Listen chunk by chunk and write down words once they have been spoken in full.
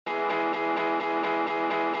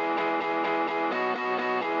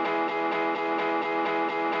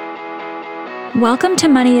Welcome to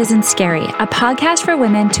Money Isn't Scary, a podcast for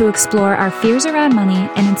women to explore our fears around money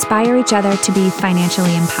and inspire each other to be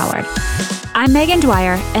financially empowered. I'm Meghan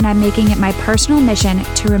Dwyer, and I'm making it my personal mission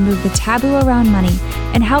to remove the taboo around money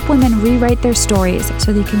and help women rewrite their stories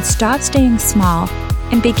so they can stop staying small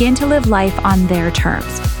and begin to live life on their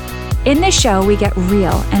terms. In this show, we get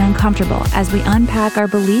real and uncomfortable as we unpack our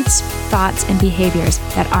beliefs, thoughts, and behaviors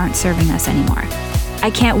that aren't serving us anymore. I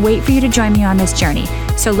can't wait for you to join me on this journey,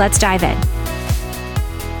 so let's dive in.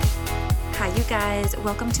 Hi, you guys.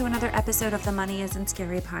 Welcome to another episode of the Money Isn't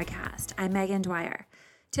Scary podcast. I'm Meghan Dwyer.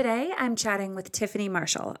 Today, I'm chatting with Tiffany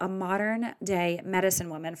Marshall, a modern-day medicine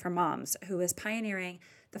woman for moms who is pioneering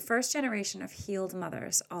the first generation of healed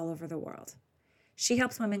mothers all over the world. She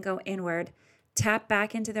helps women go inward, tap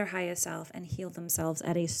back into their highest self, and heal themselves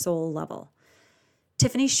at a soul level.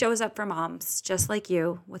 Tiffany shows up for moms just like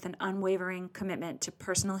you with an unwavering commitment to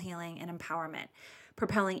personal healing and empowerment,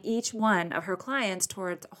 propelling each one of her clients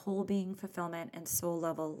towards whole being fulfillment and soul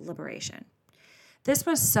level liberation. This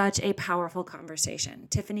was such a powerful conversation.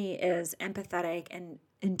 Tiffany is empathetic and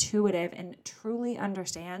intuitive and truly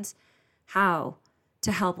understands how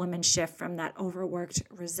to help women shift from that overworked,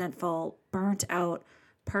 resentful, burnt out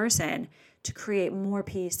person to create more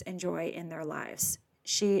peace and joy in their lives.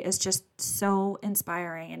 She is just so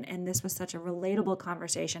inspiring, and this was such a relatable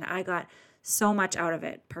conversation. I got so much out of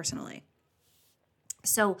it personally.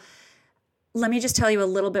 So let me just tell you a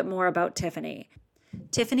little bit more about Tiffany.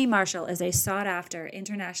 Tiffany Marshall is a sought-after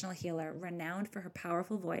international healer renowned for her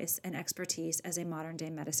powerful voice and expertise as a modern-day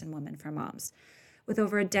medicine woman for moms. With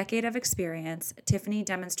over a decade of experience, Tiffany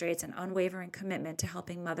demonstrates an unwavering commitment to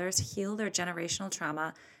helping mothers heal their generational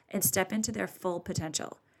trauma and step into their full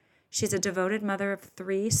potential. She's a devoted mother of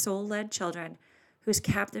 3 soul-led children whose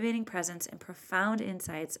captivating presence and profound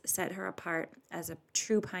insights set her apart as a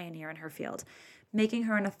true pioneer in her field, making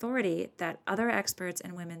her an authority that other experts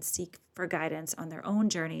and women seek for guidance on their own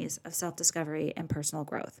journeys of self-discovery and personal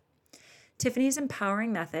growth. Tiffany's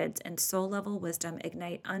empowering methods and soul-level wisdom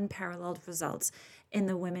ignite unparalleled results in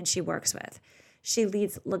the women she works with. She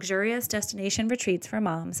leads luxurious destination retreats for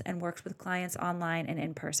moms and works with clients online and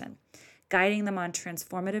in person, guiding them on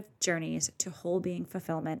transformative journeys to whole being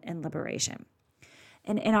fulfillment and liberation.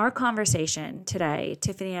 And in our conversation today,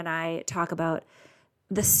 Tiffany and I talk about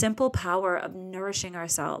the simple power of nourishing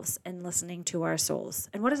ourselves and listening to our souls.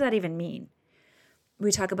 And what does that even mean?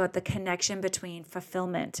 We talk about the connection between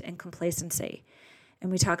fulfillment and complacency.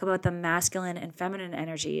 And we talk about the masculine and feminine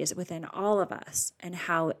energies within all of us and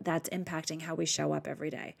how that's impacting how we show up every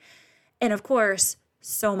day. And of course,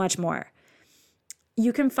 so much more.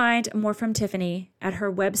 You can find more from Tiffany at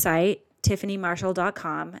her website,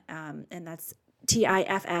 tiffanymarshall.com, and that's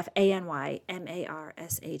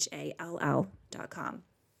TIFFANYMARSHALL.com.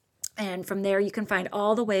 And from there, you can find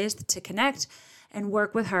all the ways to connect and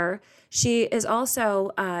work with her. She is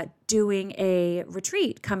also doing a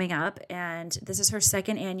retreat coming up, and this is her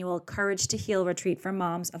 2nd annual Courage to Heal retreat for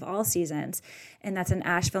moms of all seasons, and that's in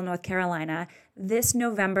Asheville, North Carolina, this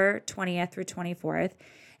November 20th through 24th.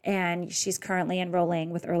 And she's currently enrolling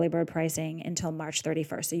with early bird pricing until March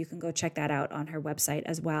 31st. So you can go check that out on her website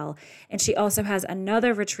as well. And she also has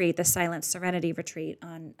another retreat, the Silent Serenity Retreat,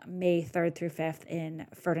 on May 3rd through 5th in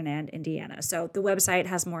Ferdinand, Indiana. So the website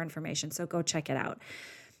has more information, so go check it out.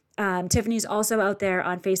 Tiffany's also out there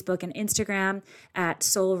on Facebook and Instagram at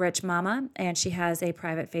Soul Rich Mama, and she has a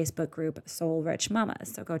private Facebook group, Soul Rich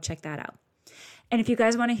Mamas. So go check that out. And if you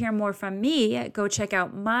guys want to hear more from me, go check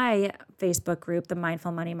out my Facebook group, the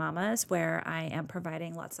Mindful Money Mamas, where I am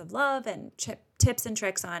providing lots of love and tips and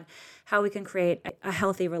tricks on how we can create a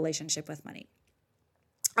healthy relationship with money.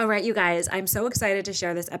 All right, you guys, I'm so excited to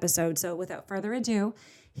share this episode. So without further ado,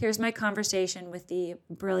 here's my conversation with the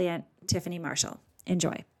brilliant Tiffany Marshall.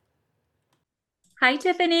 Enjoy. Hi,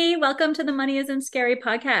 Tiffany. Welcome to the Money Isn't Scary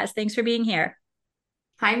podcast. Thanks for being here.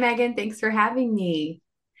 Hi, Meghan. Thanks for having me.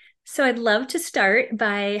 So I'd love to start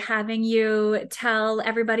by having you tell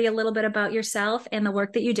everybody a little bit about yourself and the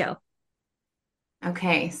work that you do.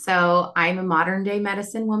 Okay, so I'm a modern day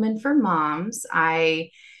medicine woman for moms.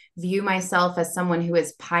 I view myself as someone who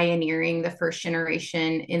is pioneering the first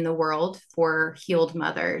generation in the world for healed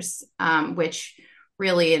mothers, which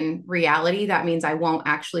really in reality, that means I won't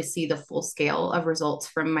actually see the full scale of results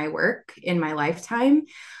from my work in my lifetime.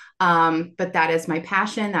 But that is my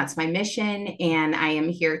passion. That's my mission. And I am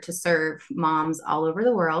here to serve moms all over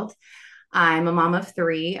the world. I'm a mom of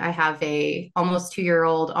 3. I have a almost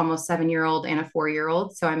 2-year-old, almost 7-year-old, and a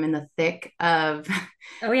 4-year-old. So I'm in the thick of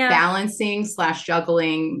balancing /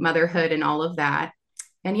 juggling motherhood and all of that.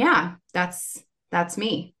 And yeah, that's that's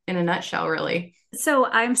me in a nutshell, really. So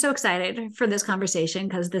I'm so excited for this conversation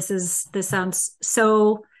because this sounds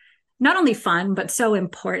so not only fun, but so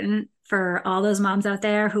important for all those moms out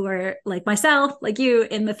there who are like myself, like you,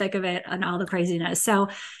 in the thick of it and all the craziness. So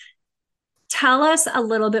tell us a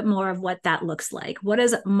little bit more of what that looks like. What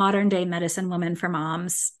does modern day medicine woman for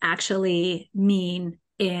moms actually mean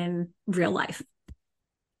in real life?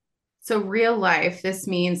 So, real life, this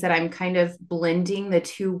means that I'm kind of blending the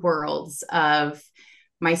two worlds of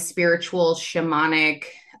my spiritual, shamanic,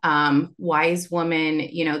 wise woman,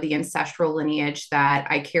 the ancestral lineage that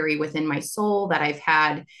I carry within my soul that I've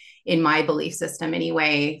had in my belief system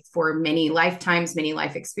anyway for many lifetimes, many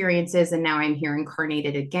life experiences. And now I'm here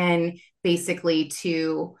incarnated again, basically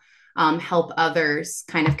to help others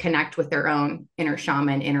kind of connect with their own inner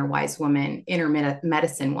shaman, inner wise woman, inner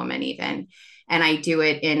medicine woman, even. And I do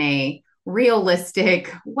it in a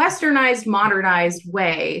realistic, westernized, modernized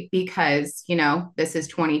way because, this is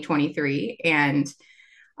 2023. And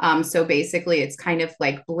so basically, it's kind of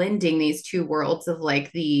like blending these two worlds of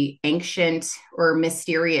like the ancient or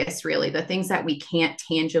mysterious, really, the things that we can't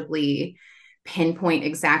tangibly pinpoint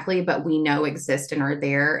exactly, but we know exist and are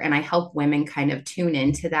there. And I help women kind of tune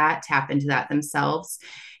into that, tap into that themselves,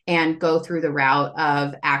 and go through the route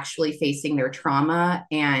of actually facing their trauma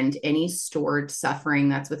and any stored suffering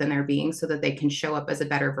that's within their being so that they can show up as a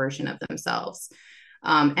better version of themselves.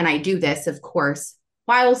 And I do this, of course,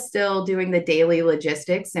 while still doing the daily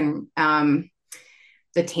logistics and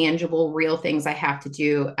the tangible, real things I have to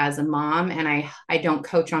do as a mom. And I don't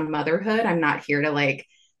coach on motherhood. I'm not here to like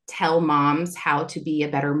tell moms how to be a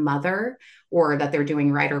better mother or that they're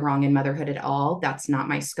doing right or wrong in motherhood at all. That's not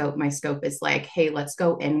my scope. My scope is like, hey, let's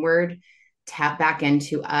go inward, tap back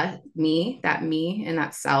into me and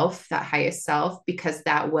that self, that highest self, because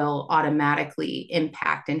that will automatically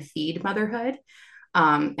impact and feed motherhood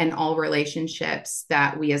and all relationships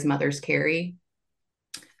that we as mothers carry.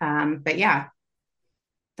 But yeah,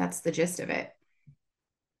 that's the gist of it.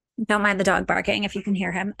 Don't mind the dog barking if you can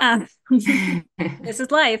hear him. This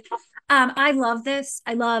is life. I love this.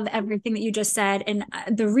 I love everything that you just said. And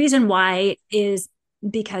the reason why is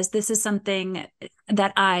because this is something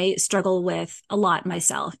that I struggle with a lot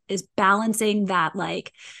myself is balancing that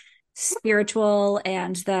like spiritual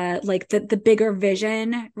and the bigger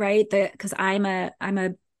vision, right? Because I'm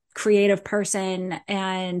a creative person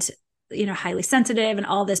and highly sensitive and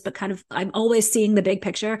all this, but kind of I'm always seeing the big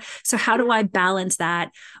picture. So how do I balance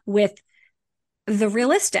that with the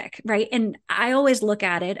realistic, right? And I always look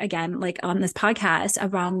at it again, like on this podcast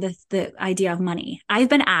around the idea of money. I've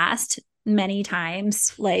been asked many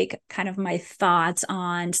times, like kind of my thoughts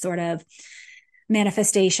on sort of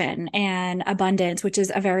manifestation and abundance, which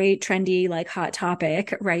is a very trendy, like hot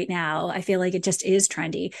topic right now. I feel like it just is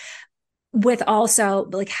trendy. With also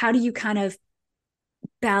like, how do you kind of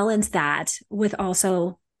balance that with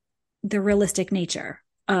also the realistic nature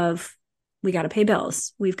of we got to pay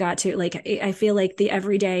bills. We've got to like, I feel like the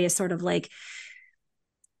everyday is sort of like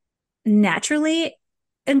naturally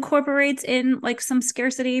incorporates in like some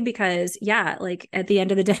scarcity because yeah, like at the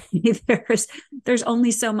end of the day, there's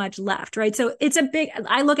only so much left, right? So it's a big,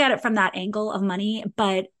 I look at it from that angle of money,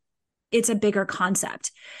 but it's a bigger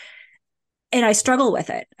concept. And I struggle with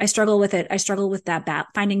it. I struggle with it. I struggle with that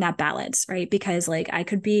finding that balance, right? Because like I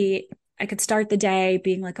could start the day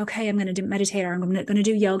being like, okay, I'm going to do meditate or I'm going to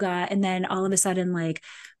do yoga. And then all of a sudden, like,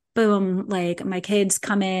 boom, like my kids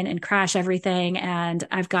come in and crash everything and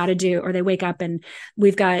I've got to do, or they wake up and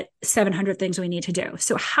we've got 700 things we need to do.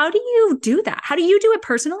 So how do you do that? How do you do it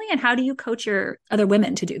personally? And how do you coach your other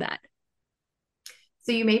women to do that?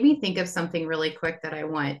 So you made me think of something really quick that I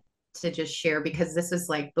want to just share because this is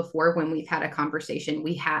like before when we've had a conversation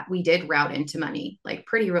we did route into money like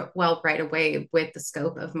pretty well right away with the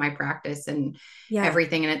scope of my practice and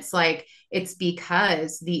everything. And it's like it's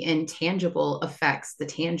because the intangible affects the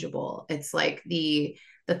tangible. It's like the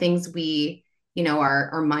things we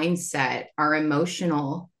our mindset, our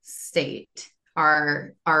emotional state,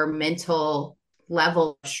 our mental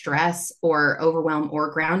level of stress or overwhelm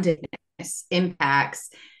or groundedness impacts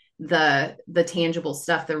the tangible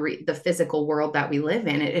stuff, the physical world that we live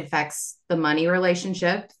in. It affects the money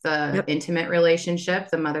relationship, the intimate relationship,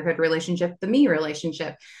 the motherhood relationship, the me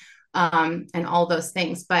relationship, and all those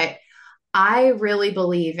things. But I really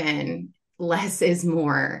believe in less is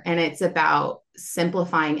more, and it's about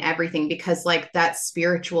simplifying everything because like that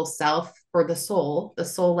spiritual self or the soul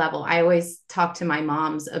level. I always talk to my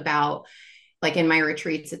moms about like in my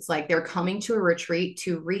retreats, it's like they're coming to a retreat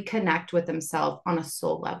to reconnect with themselves on a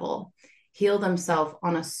soul level, heal themselves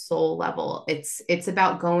on a soul level. It's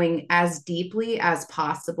about going as deeply as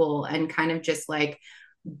possible and kind of just like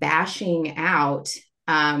bashing out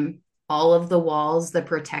all of the walls, the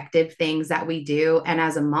protective things that we do. And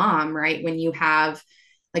as a mom, right, when you have,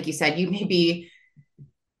 like you said, you may be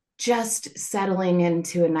just settling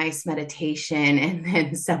into a nice meditation and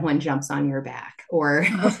then someone jumps on your back or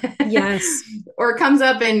Oh, yes. or comes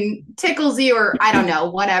up and tickles you or I don't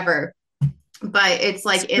know, whatever. But it's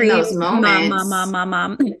like in those Screams, mom, mom, mom, moments, mom,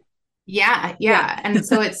 mom. yeah, Yeah. yeah. And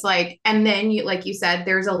so it's like, and then you, like you said,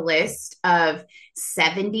 there's a list of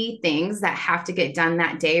 70 things that have to get done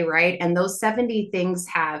that day, right? And those 70 things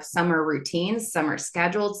have some are routines, some are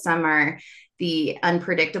scheduled, some are the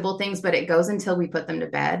unpredictable things, but it goes until we put them to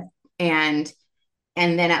bed. And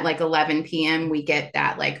then at like 11 p.m. we get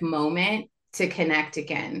that like moment to connect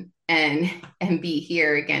again and be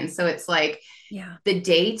here again. So it's like Yeah. the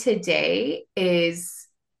day to day is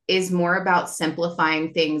more about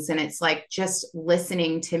simplifying things, and it's like just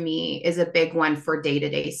listening to me is a big one for day to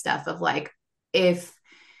day stuff of like, if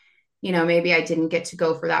maybe I didn't get to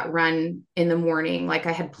go for that run in the morning like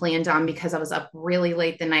I had planned on because I was up really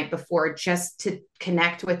late the night before, just to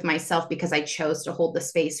connect with myself because I chose to hold the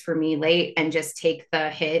space for me late and just take the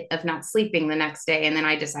hit of not sleeping the next day. And then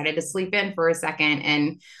I decided to sleep in for a second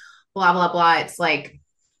and blah, blah, blah. It's like,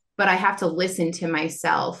 but I have to listen to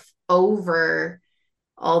myself over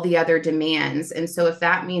all the other demands. And so if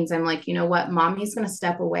that means I'm like, you know what, mommy's going to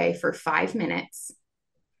step away for 5 minutes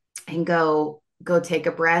and go take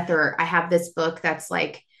a breath. Or I have this book that's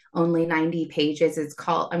like only 90 pages. It's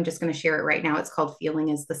called, I'm just going to share it right now. It's called Feeling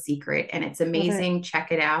is the Secret, and it's Love it. amazing.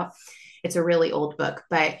 Check it out. It's a really old book,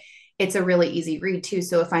 but it's a really easy read too.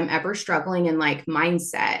 So if I'm ever struggling in like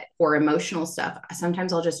mindset or emotional stuff,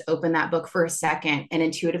 sometimes I'll just open that book for a second and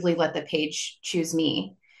intuitively let the page choose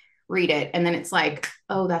me, read it. And then it's like,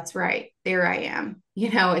 oh, that's right. There I am.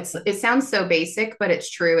 It sounds so basic, but it's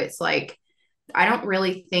true. It's like, I don't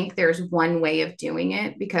really think there's one way of doing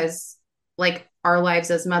it because like our lives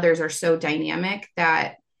as mothers are so dynamic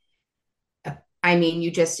that I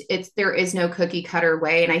mean, there is no cookie cutter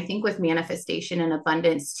way. And I think with manifestation and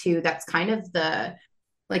abundance too, that's kind of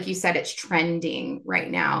like you said, it's trending right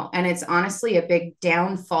now. And it's honestly a big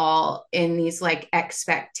downfall in these like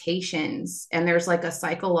expectations. And there's like a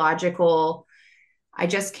psychological, I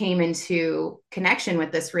just came into connection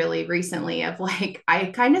with this really recently of like, I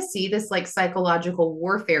kind of see this like psychological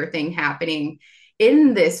warfare thing happening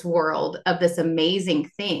in this world of this amazing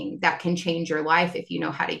thing that can change your life if you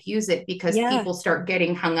know how to use it, because Yeah. people start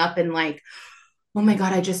getting hung up in like, oh my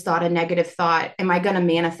God, I just thought a negative thought. Am I going to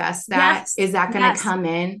manifest that? Yes. Is that going to Yes. come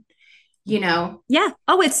in? You know? Yeah.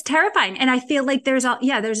 Oh, it's terrifying. And I feel like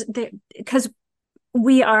because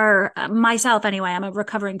we are, myself anyway, I'm a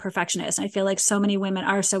recovering perfectionist. I feel like so many women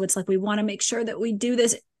are. So it's like we want to make sure that we do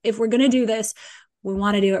this. If we're going to do this, we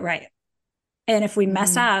want to do it right. And if we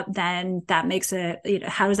mess Mm-hmm. up, then that makes it,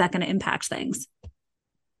 how is that going to impact things?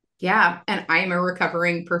 Yeah. And I'm a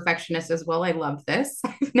recovering perfectionist as well. I love this.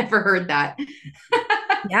 I've never heard that.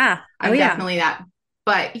 Yeah. Oh, I'm yeah. definitely that.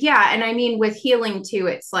 But yeah. And I mean, with healing too,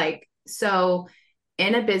 it's like, so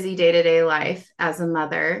in a busy day to day life as a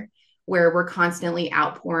mother, where we're constantly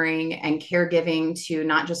outpouring and caregiving to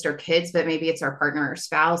not just our kids, but maybe it's our partner or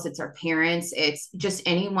spouse, it's our parents, it's just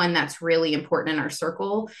anyone that's really important in our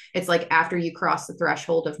circle. It's like after you cross the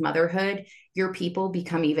threshold of motherhood, your people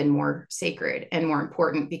become even more sacred and more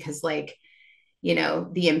important because, like,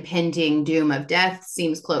 the impending doom of death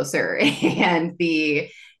seems closer and time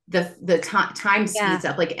Yeah. speeds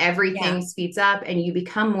up, like Yeah. everything speeds up and you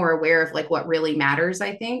become more aware of like what really matters,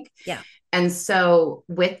 I think. Yeah. And so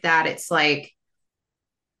with that, it's like,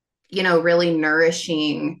 really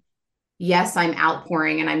nourishing. Yes, I'm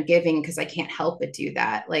outpouring and I'm giving because I can't help but do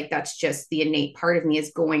that. Like that's just the innate part of me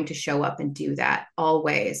is going to show up and do that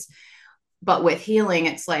always. But with healing,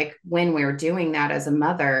 it's like when we're doing that as a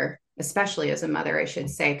mother, especially as a mother, I should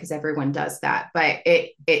say, because everyone does that, but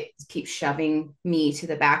it keeps shoving me to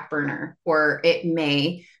the back burner, or it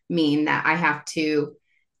may mean that I have to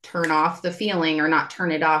turn off the feeling or not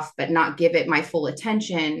turn it off, but not give it my full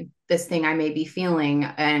attention, this thing I may be feeling,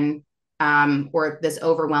 and or this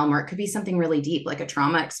overwhelm, or it could be something really deep, like a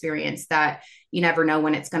trauma experience that you never know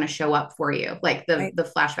when it's going to show up for you, like the Right. the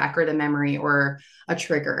flashback or the memory or a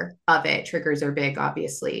trigger of it. Triggers are big,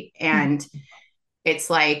 obviously. And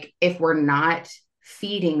it's like, if we're not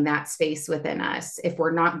feeding that space within us, if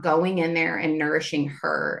we're not going in there and nourishing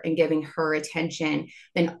her and giving her attention,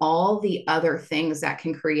 then all the other things that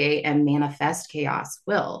can create and manifest chaos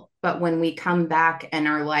will. But when we come back and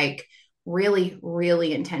are like really,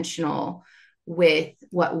 really intentional with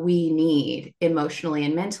what we need emotionally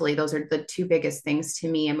and mentally, those are the two biggest things to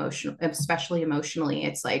me, emotional, especially emotionally.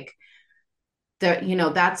 It's like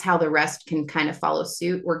that's how the rest can kind of follow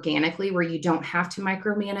suit organically, where you don't have to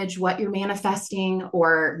micromanage what you're manifesting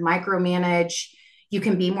or micromanage. You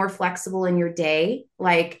can be more flexible in your day.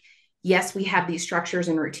 Like, yes, we have these structures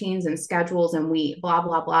and routines and schedules and we blah,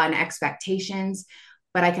 blah, blah, and expectations.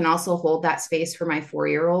 But I can also hold that space for my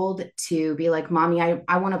 4-year-old to be like, Mommy,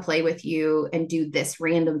 I want to play with you and do this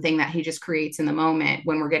random thing that he just creates in the moment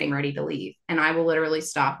when we're getting ready to leave. And I will literally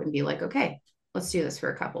stop and be like, okay, let's do this for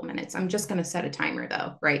a couple minutes. I'm just going to set a timer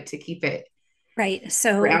though, right? To keep it Right.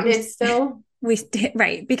 So grounded still.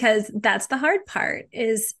 right, because that's the hard part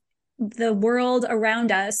is the world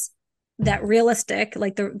around us, that realistic,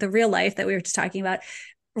 like the real life that we were just talking about,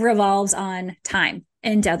 revolves on time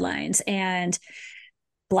and deadlines and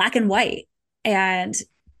black and white. And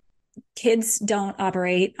kids don't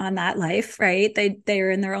operate on that life, right?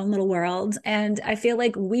 They're in their own little world. And I feel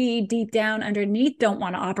like we deep down underneath don't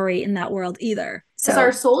want to operate in that world either. Because So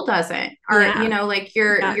our soul doesn't. yeah, Like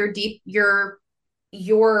yeah, your deep,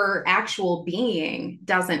 your actual being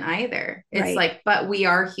doesn't either. It's right. like, but we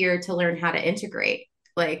are here to learn how to integrate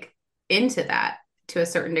like into that to a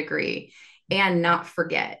certain degree and not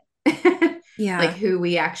forget like Yeah. who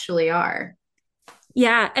we actually are.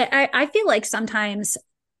 Yeah. I feel like sometimes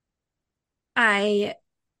I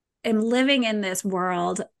am living in this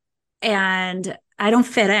world and I don't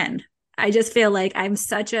fit in. I just feel like I'm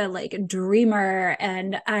such a like dreamer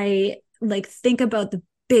and I like think about the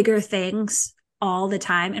bigger things all the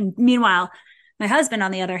time. And meanwhile, my husband,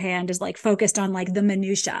 on the other hand, is like focused on like the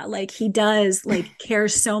minutia. Like he does like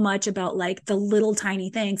cares so much about like the little tiny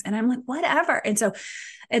things. And I'm like, whatever. And so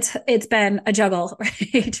it's been a juggle,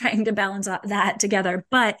 right? Trying to balance that together.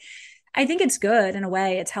 But I think it's good in a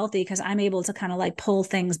way. It's healthy because I'm able to kind of like pull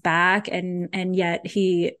things back and yet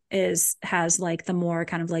he has like the more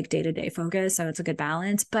kind of like day-to-day focus. So it's a good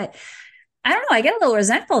balance. But I don't know, I get a little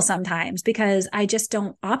resentful sometimes because I just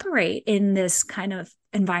don't operate in this kind of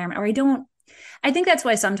environment or I think that's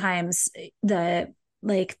why sometimes the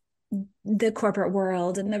like the corporate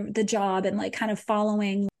world and the job and like kind of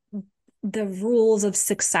following the rules of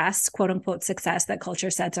success, quote unquote success that culture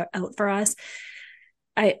sets out for us,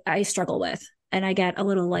 I struggle with, and I get a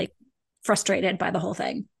little like frustrated by the whole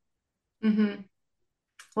thing. Mm-hmm.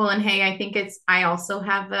 Well, and hey, I think I also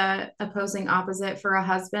have the opposing opposite for a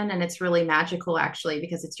husband, and it's really magical actually,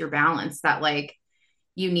 because it's your balance that like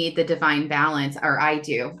you need the divine balance, or I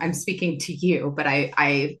do. I'm speaking to you, but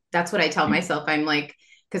that's what I tell myself. I'm like,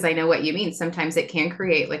 because I know what you mean. Sometimes it can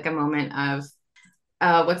create like a moment of,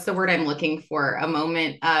 what's the word I'm looking for? A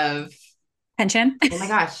moment of, Tension, oh my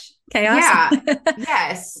gosh. chaos, Yeah.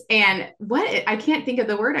 Yes. And what I can't think of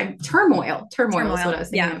the word. I'm turmoil. Turmoil is what turmoil. I was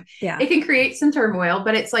thinking Yeah, of. yeah, It can create some turmoil,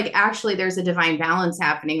 but it's like actually there's a divine balance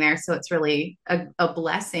happening there. So it's really a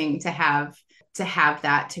blessing to have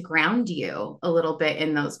that to ground you a little bit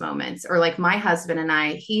in those moments. Or like my husband and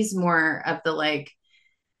I, he's more of the like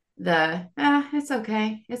it's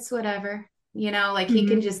okay, it's whatever, like he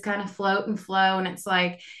can mm-hmm. just kind of float and flow. And it's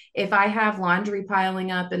like if I have laundry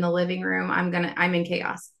piling up in the living room, I'm in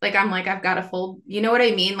chaos. Like I'm like I've got to fold, you know what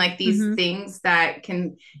I mean, like these Mm-hmm. things that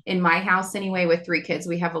can, in my house anyway, with 3 kids,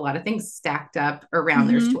 we have a lot of things stacked up around.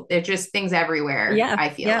 Mm-hmm. There's just things everywhere, Yeah, I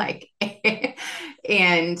feel yeah, like.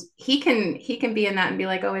 And he can be in that and be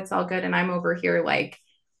like, oh, it's all good, and I'm over here like,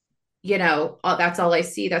 that's all I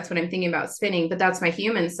see. That's what I'm thinking about spinning. But that's my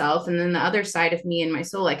human self. And then the other side of me and my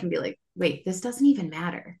soul, I can be like, wait, this doesn't even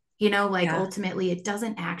matter. Like yeah, ultimately, it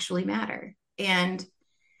doesn't actually matter. And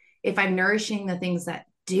if I'm nourishing the things that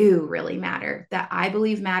do really matter, that I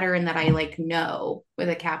believe matter, and that I like know with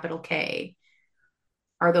a capital K,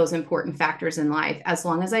 are those important factors in life. As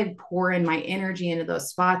long as I pour in my energy into those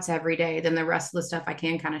spots every day, then the rest of the stuff I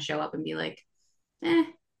can kind of show up and be like,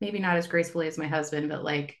 maybe not as gracefully as my husband, but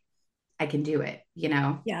like, I can do it.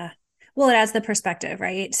 yeah. Well, it adds the perspective,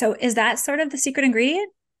 right? So is that sort of the secret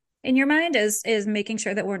ingredient in your mind is making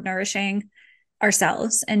sure that we're nourishing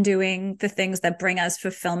ourselves and doing the things that bring us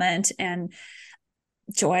fulfillment and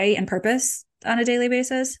joy and purpose on a daily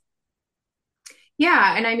basis?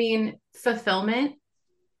 Yeah. And I mean, fulfillment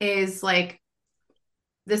is like,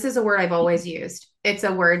 this is a word I've always used. It's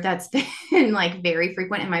a word that's been like very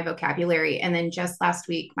frequent in my vocabulary. And then just last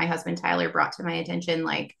week, my husband Tyler brought to my attention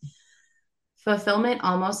like fulfillment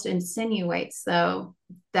almost insinuates though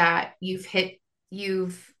that you've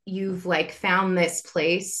like found this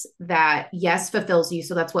place that yes fulfills you.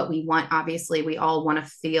 So that's what we want. Obviously, we all want to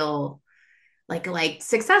feel like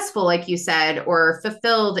successful, like you said, or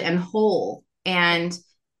fulfilled and whole. And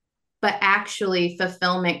but actually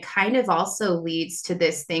fulfillment kind of also leads to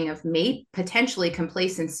this thing of potentially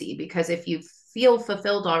complacency, because if you've feel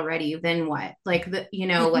fulfilled already, then what? Like You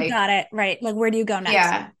like, got it. Right. Like, where do you go next?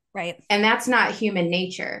 yeah. Right. And that's not human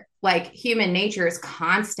nature. Like human nature is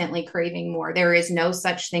constantly craving more. There is no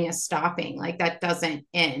such thing as stopping. Like that doesn't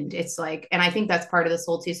end. It's like, and I think that's part of the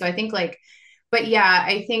soul too. So I think like, but yeah,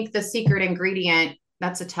 I think the secret ingredient,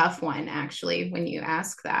 that's a tough one actually when you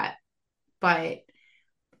ask that. But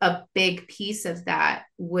a big piece of that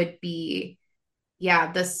would be,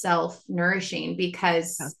 yeah, the self nourishing Yeah.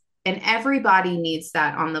 because, and everybody needs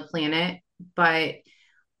that on the planet. But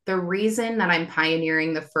the reason that I'm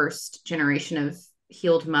pioneering the first generation of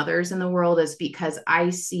healed mothers in the world is because I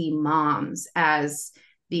see moms as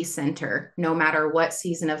the center, no matter what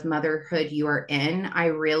season of motherhood you are in. I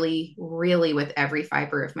really, really, with every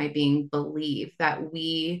fiber of my being, believe that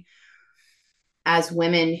we, as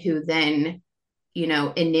women who then,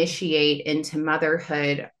 initiate into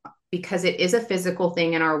motherhood, because it is a physical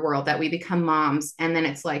thing in our world that we become moms and then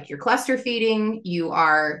it's like you're cluster feeding,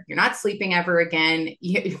 you're not sleeping ever again,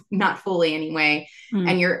 not fully anyway, Mm.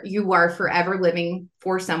 and you are forever living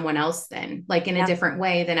for someone else then, like in a Yeah. different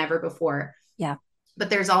way than ever before. Yeah. But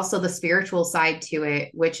there's also the spiritual side to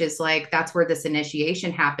it, which is like that's where this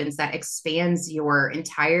initiation happens that expands your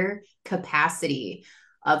entire capacity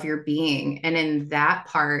of your being. And in that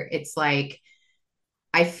part, it's like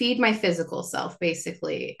I feed my physical self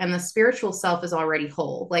basically, and the spiritual self is already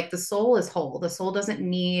whole. Like the soul is whole. The soul doesn't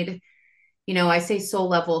need, I say soul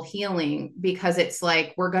level healing because it's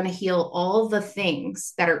like we're going to heal all the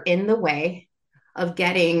things that are in the way of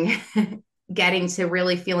getting getting to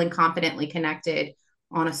really feeling confidently connected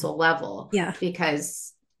on a soul level, Yeah.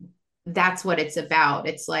 because that's what it's about.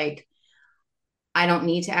 It's like I don't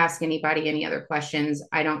need to ask anybody any other questions.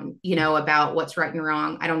 I don't, about what's right and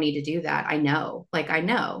wrong. I don't need to do that. I know, like I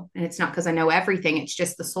know. And it's not because I know everything. It's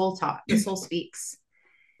just the soul talk. The soul speaks.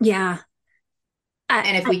 Yeah.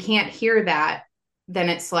 And if I, we can't hear that, then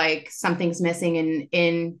it's like something's missing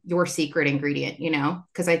in your secret ingredient,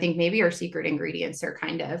 because I think maybe our secret ingredients are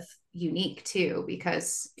kind of unique too,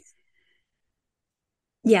 because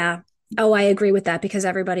yeah. Oh, I agree with that because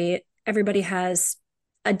everybody has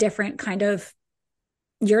a different kind of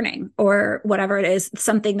yearning or whatever it is,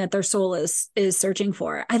 something that their soul is searching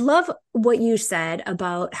for. I love what you said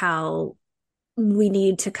about how we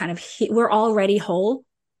need to kind of we're already whole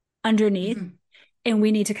underneath, mhm, and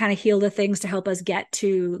we need to kind of heal the things to help us get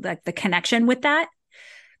to like the connection with that,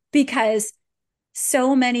 because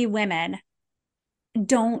so many women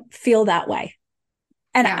don't feel that way.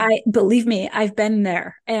 And yeah. I believe me, I've been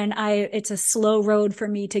there, and it's a slow road for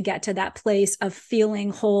me to get to that place of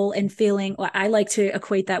feeling whole and feeling, well, I like to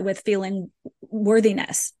equate that with feeling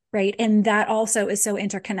worthiness, right? And that also is so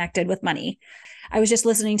interconnected with money. I was just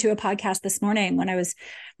listening to a podcast this morning when I was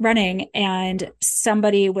running, and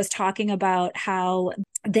somebody was talking about how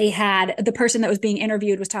the person that was being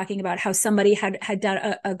interviewed was talking about how somebody had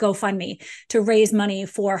done a GoFundMe to raise money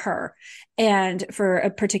for her and for a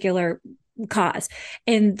particular cause.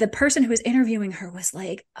 And the person who was interviewing her was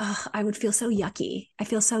like, oh, I would feel so yucky. I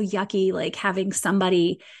feel so yucky, like having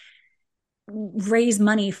somebody raise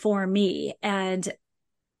money for me. And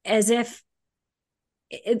as if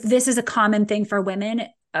this is a common thing for women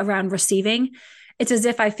around receiving. It's as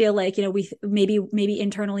if I feel like, we maybe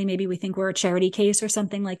internally, maybe we think we're a charity case or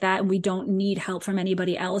something like that, and we don't need help from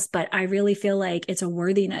anybody else. But I really feel like it's a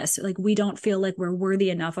worthiness. Like we don't feel like we're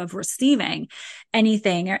worthy enough of receiving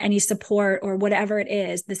anything or any support or whatever it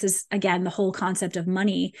is. This is again the whole concept of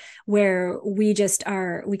money, where we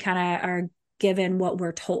kind of are given what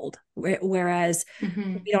we're told, whereas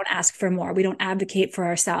Mhm. we don't ask for more. We don't advocate for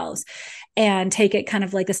ourselves and take it kind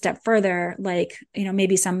of like a step further, like,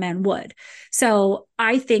 maybe some men would. So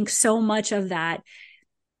I think so much of that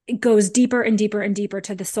goes deeper and deeper and deeper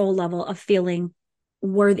to the soul level of feeling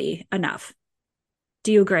worthy enough.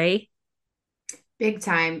 Do you agree? Big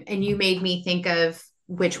time. And you made me think of,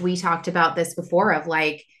 which we talked about this before, of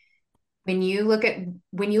like when you look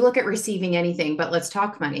at receiving anything, but let's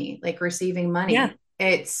talk money, like receiving Yeah. money.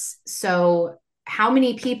 It's so how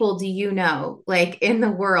many people do you know, like in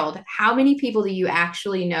the world, how many people do you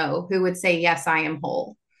actually know who would say, yes, I am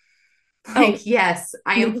whole? Oh, Like, yes,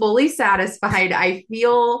 I am maybe. fully satisfied. I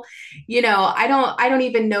feel, I don't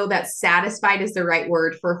even know that satisfied is the right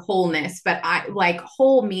word for wholeness, but I like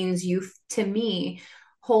whole means to me,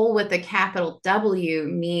 whole with a capital W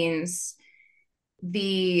means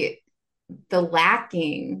the the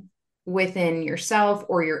lacking within yourself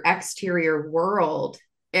or your exterior world.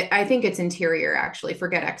 I think it's interior actually.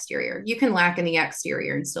 Forget exterior. You can lack in the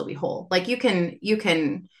exterior and still be whole. Like you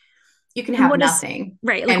can You can And have what does nothing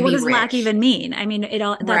right, like and what be does lack rich. even mean? I mean, it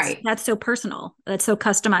all Right. that's so personal. That's so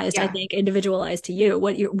customized, I Yeah. think, individualized to you,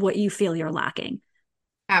 what you feel you're lacking.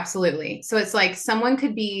 Absolutely. So it's like someone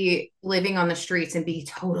could be living on the streets and be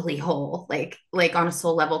totally whole, like on a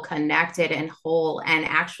soul level connected and whole and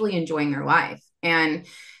actually enjoying their life. And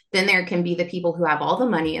then there can be the people who have all the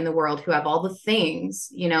money in the world, who have all the things,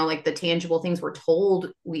 like the tangible things we're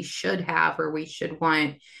told we should have or we should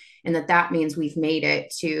want, and that means we've made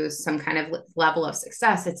it to some kind of level of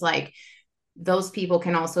success. It's like those people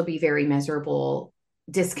can also be very miserable,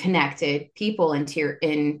 disconnected people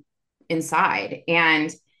inside.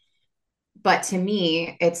 And but to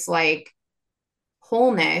me, it's like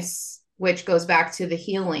wholeness, which goes back to the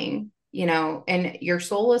healing, and your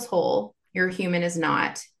soul is whole, your human is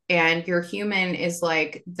not. And your human is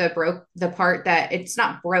like the part that it's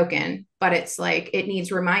not broken, but it's like it needs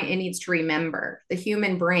to remember. The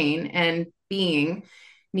human brain and being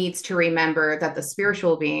needs to remember that the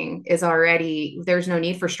spiritual being is already, there's no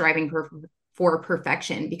need for striving for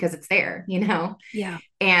perfection because it's there, Yeah.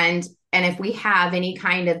 and if we have any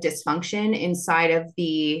kind of dysfunction inside of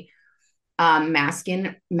the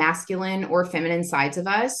masculine or feminine sides of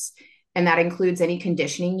us, and that includes any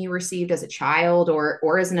conditioning you received as a child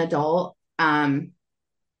or as an adult,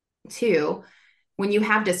 too, when you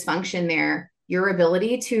have dysfunction there, your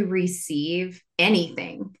ability to receive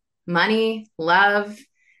anything, money, love,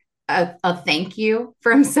 a thank you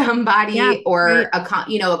from Yeah, somebody, or right.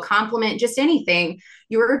 a compliment, just anything,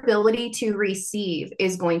 your ability to receive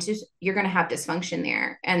is you're going to have dysfunction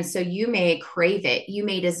there. And so you may crave it, you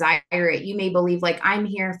may desire it, you may believe like I'm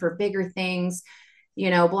here for bigger things,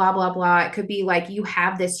 blah blah blah. It could be like you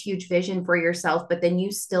have this huge vision for yourself, but then you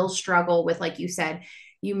still struggle with, like you said,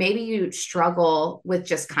 you struggle with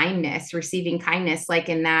just kindness, receiving kindness, like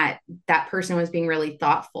in that person was being really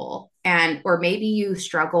thoughtful. And or maybe you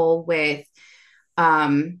struggle with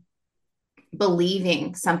um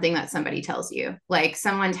believing something that somebody tells you, like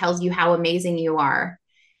someone tells you how amazing you are,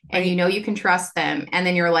 and Right. you can trust them, and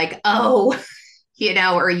then you're like, oh,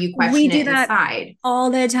 or you We question do it that inside.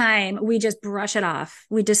 all the time. We just brush it off.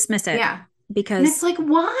 We dismiss it Yeah. And it's because like,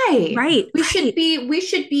 why? right, right. We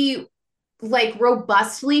should be like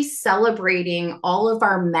robustly celebrating all of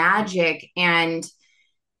our magic, and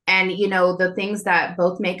the things that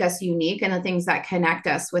both make us unique and the things that connect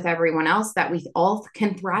us with everyone else that we all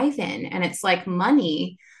can thrive in. And it's like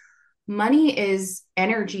money is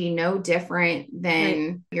energy, no different Right.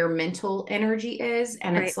 than your mental energy is.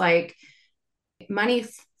 And Right. it's like money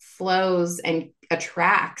flows and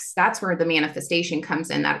attracts. That's where the manifestation comes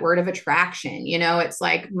in, that word of attraction. It's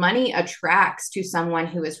like money attracts to someone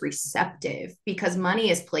who is receptive, because money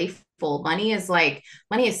is playful. Money is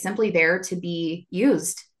simply there to be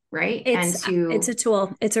used, right? And It's to a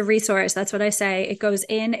tool. It's a resource. That's what I say. It goes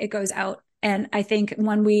in, it goes out. And I think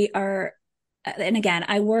when we are and again,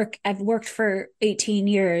 I've worked for 18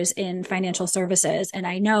 years in financial services, and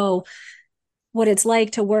I know what it's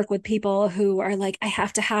like to work with people who are like, I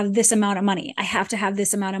have to have this amount of money. I have to have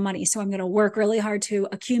this amount of money. So I'm going to work really hard to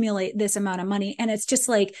accumulate this amount of money. And it's just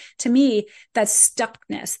like, to me, that's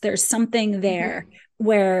stuckness. There's something there mm-hmm.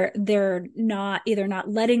 where they're not either not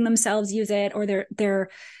letting themselves use it, or they're,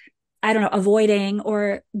 I don't know, avoiding,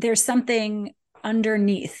 or there's something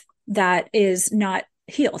underneath that is not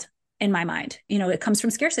healed in my mind. It comes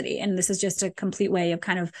from scarcity. And this is just a complete way of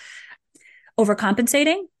kind of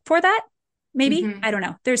overcompensating for that. Maybe, Mm-hmm. I don't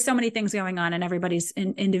know. There's so many things going on, and everybody's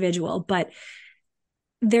individual, but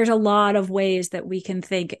there's a lot of ways that we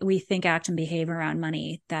think, act, and behave around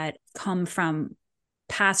money that come from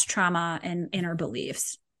past trauma and inner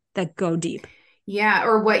beliefs that go deep. Yeah,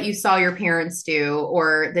 or what you saw your parents do,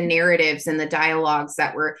 or the narratives and the dialogues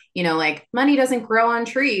that were, like money doesn't grow on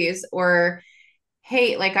trees, or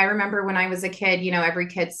hey, like I remember when I was a kid, every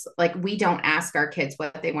kid's like, we don't ask our kids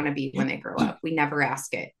what they want to be when they grow up. We never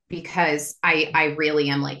ask it, because I really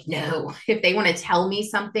am like, no, if they want to tell me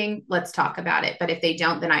something, let's talk about it. But if they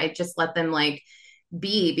don't, then I just let them like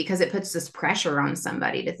be, because it puts this pressure on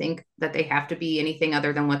somebody to think that they have to be anything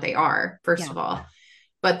other than what they are, first Yeah. of all.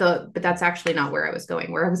 But that's actually not where I was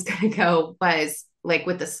going. Where I was going to go was like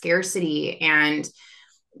with the scarcity and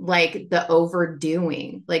like the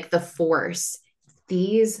overdoing, like the force.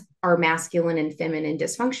 These are masculine and feminine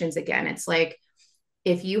dysfunctions again. It's like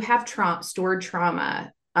if you have stored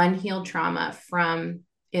trauma, unhealed trauma from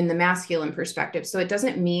in the masculine perspective. So it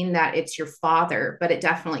doesn't mean that it's your father, but it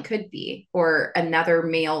definitely could be, or another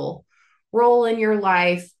male role in your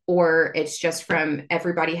life, or it's just from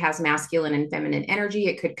everybody has masculine and feminine energy.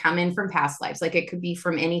 It could come in from past lives. Like it could be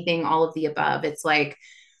from anything, all of the above. It's like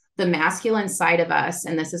the masculine side of us,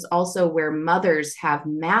 and this is also where mothers have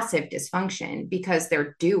massive dysfunction because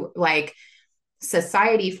they're due, like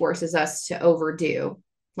society forces us to overdo,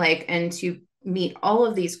 like, and to meet all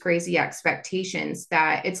of these crazy expectations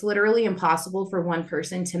that it's literally impossible for one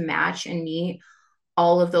person to match and meet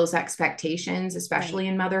all of those expectations, Right. especially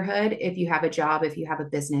in motherhood. If you have a job, if you have a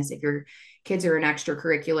business, if your kids are in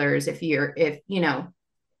extracurriculars, if you know,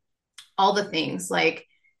 all the things, like,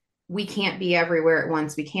 we can't be everywhere at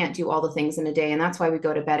once. We can't do all the things in a day. And that's why we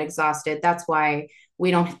go to bed exhausted. That's why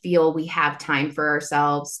we don't feel we have time for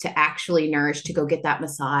ourselves to actually nourish, to go get that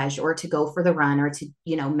massage or to go for the run or to,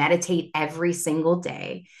 you know, meditate every single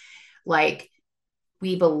day. Like,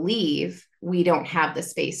 we believe we don't have the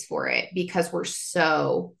space for it because we're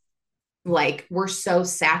so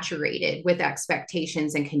saturated with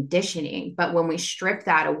expectations and conditioning. But when we strip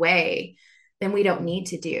that away, then we don't need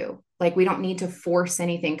to do, like, we don't need to force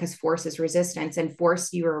anything, because force is resistance, and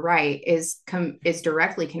force, you are right, is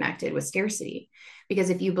directly connected with scarcity.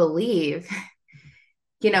 Because if you believe,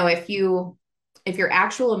 you know, if your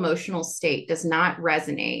actual emotional state does not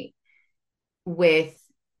resonate with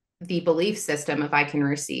the belief system of I can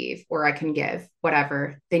receive or I can give,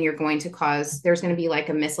 whatever, then there's going to be like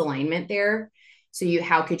a misalignment there. So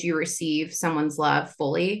how could you receive someone's love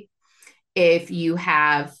fully if you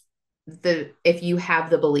have the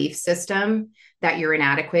belief system that you're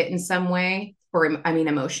inadequate in some way, or I mean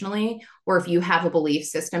emotionally, or if you have a belief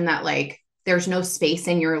system that, like, there's no space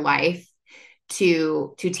in your life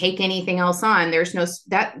to take anything else on. There's no,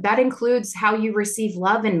 that includes how you receive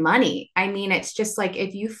love and money. I mean, it's just like,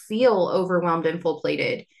 if you feel overwhelmed and full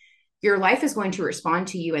plated, your life is going to respond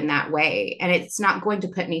to you in that way, and it's not going to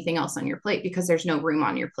put anything else on your plate because there's no room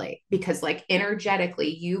on your plate, because, like,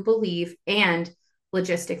 energetically you believe, and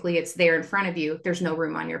logistically it's there in front of you, there's no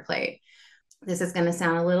room on your plate. This is going to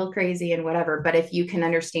sound a little crazy and whatever, but if you can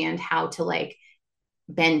understand how to, like,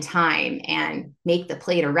 bend time and make the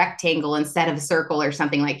plate a rectangle instead of a circle or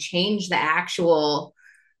something, like, change the actual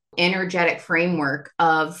energetic framework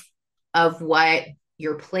of what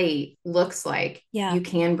your plate looks like, Yeah. you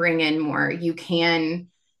can bring in more. You can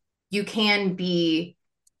be,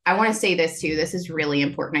 I want to say this too, this is really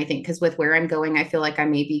important, I think, because with where I'm going, I feel like I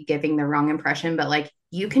may be giving the wrong impression, but, like,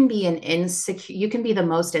 you can be the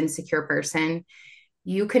most insecure person.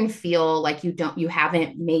 You can feel like you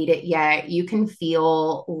haven't made it yet. You can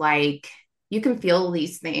feel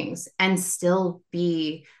these things and still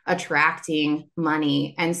be attracting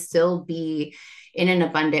money and still be in an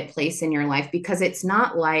abundant place in your life, because it's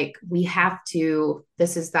not like we have to,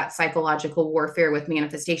 this is that psychological warfare with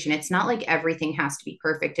manifestation. It's not like everything has to be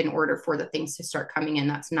perfect in order for the things to start coming in.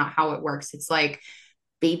 That's not how it works. It's like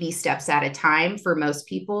baby steps at a time for most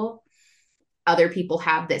people. Other people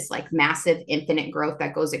have this, like, massive infinite growth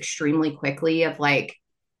that goes extremely quickly, of, like,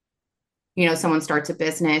 you know, someone starts a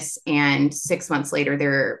business and 6 months later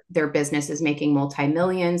their business is making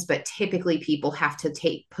multi-millions. But typically people have to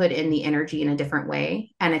put in the energy in a different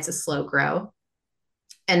way, and it's a slow grow.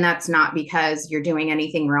 And that's not because you're doing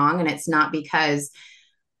anything wrong, and it's not because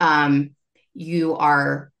you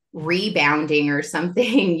are rebounding or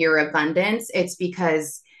something your abundance. It's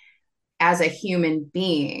because, as a human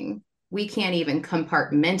being, we can't even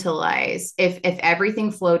compartmentalize. If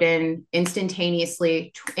everything flowed in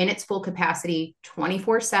instantaneously in its full capacity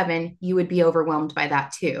 24/7, you would be overwhelmed by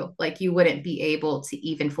that too. Like, you wouldn't be able to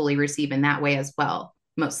even fully receive in that way as well,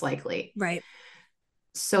 most likely. Right.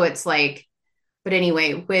 So it's like, but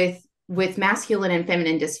anyway, with masculine and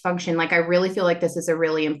feminine dysfunction, like, I really feel like this is a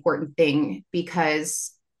really important thing,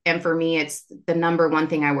 because, and for me, it's the number one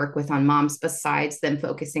thing I work with on moms, besides them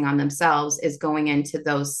focusing on themselves, is going into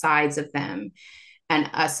those sides of them and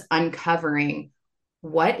us uncovering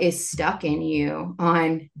what is stuck in you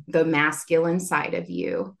on the masculine side of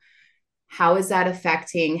you. How is that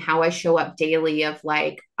affecting how I show up daily? Of,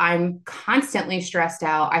 like, I'm constantly stressed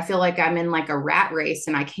out. I feel like I'm in, like, a rat race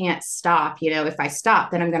and I can't stop. You know, if I stop,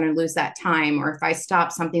 then I'm going to lose that time. Or if I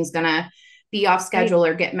stop, something's going to be off Right. schedule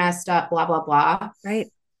or get messed up, blah, blah, blah. Right.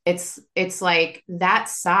 It's like, that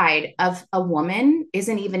side of a woman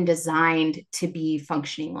isn't even designed to be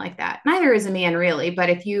functioning like that. Neither is a man, really. But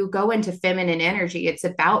if you go into feminine energy, it's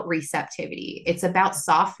about receptivity. It's about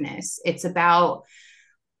softness. It's about,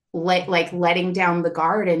 like, letting down the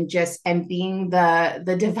guard and being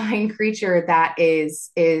the divine creature that is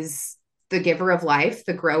the giver of life,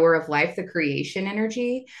 the grower of life, the creation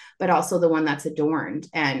energy, but also the one that's adorned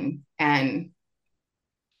and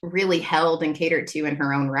really held and catered to in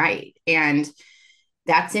her own right. And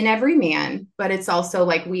that's in every man, but it's also,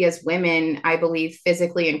 like, we as women, I believe,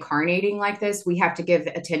 physically incarnating like this, we have to give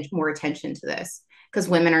more attention to this, because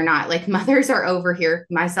women are not like mothers are over here,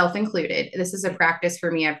 myself included. This is a practice for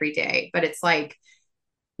me every day, but it's like,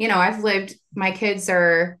 I've lived, my kids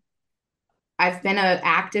are, I've been an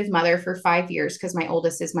active mother for 5 years because my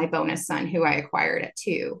oldest is my bonus son who I acquired at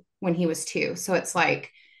 2 when he was 2. So it's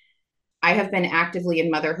like I have been actively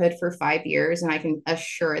in motherhood for 5 years, and I can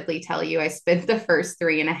assuredly tell you I spent the first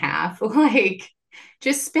 3.5 like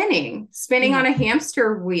just spinning Yeah. on a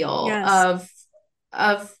hamster wheel Yes.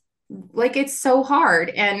 of like it's so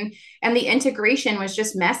hard, and the integration was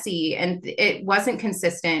just messy, and it wasn't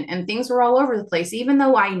consistent, and things were all over the place, even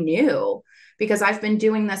though I knew, because I've been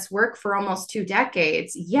doing this work for almost 2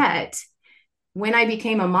 decades. Yet when I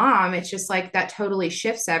became a mom, it's just like that totally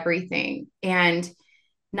shifts everything. And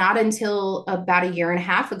not until about a year and a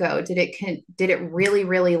half ago did it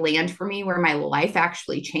really land for me, where my life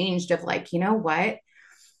actually changed, of like, you know what,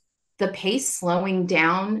 the pace slowing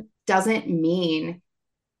down doesn't mean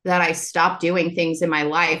that I stop doing things in my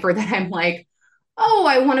life, or that I'm like, oh,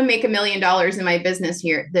 I want to make $1 million in my business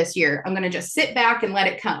here this year, I'm going to just sit back and let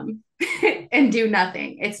it come and do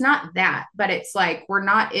nothing. It's not that, but it's like we're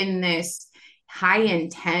not in this high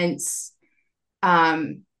intense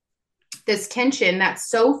this tension that's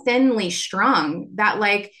so thinly strung that,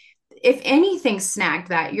 like, if anything snagged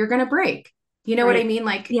that, you're going to break. You know what I Right. mean?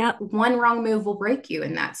 Like Yep. one wrong move will break you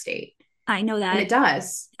in that state. I know And that. it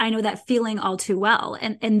does. I know that feeling all too well.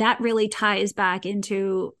 And that really ties back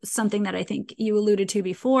into something that I think you alluded to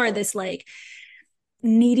before, this like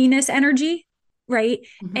neediness energy, right?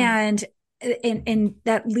 Mm-hmm. And and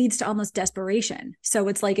that leads to almost desperation. So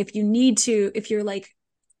it's like if you're like,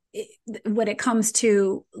 when it comes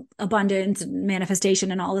to abundance and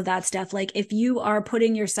manifestation and all of that stuff, like if you are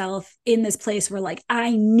putting yourself in this place where like,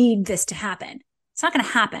 I need this to happen, it's not going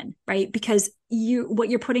to happen, right? Because what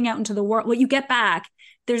you're putting out into the world, what you get back,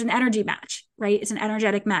 there's an energy match, right? It's an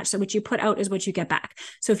energetic match. So what you put out is what you get back.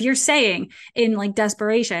 So if you're saying in like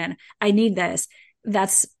desperation, I need this,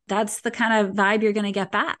 that's the kind of vibe you're going to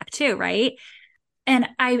get back too, right? And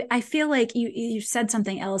I feel like you said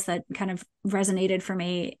something else that kind of resonated for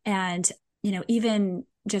me. And, even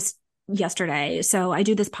just yesterday, so I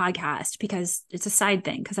do this podcast because it's a side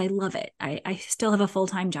thing, because I love it. I still have a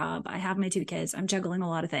full-time job. I have my 2 kids. I'm juggling a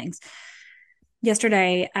lot of things.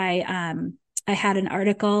 Yesterday, I had an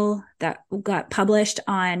article that got published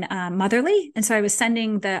on Motherly, and so I was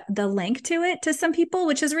sending the link to it to some people,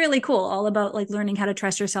 which is really cool, all about like learning how to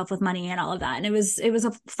trust yourself with money and all of that. And it was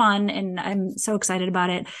a fun, and I'm so excited about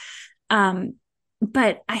it. Um,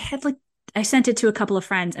 but I sent it to a couple of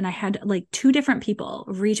friends, and I had like 2 different people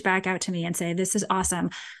reach back out to me and say, "This is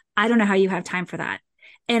awesome. I don't know how you have time for that."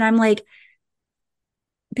 And I'm like,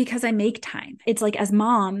 because I make time. It's like, as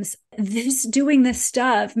moms, doing this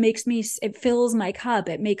stuff it fills my cup.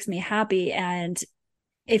 It makes me happy. And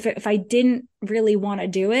if I didn't really want to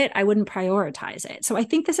do it, I wouldn't prioritize it. So I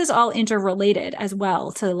think this is all interrelated as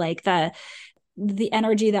well to like the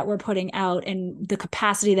energy that we're putting out and the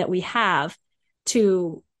capacity that we have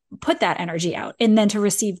to put that energy out and then to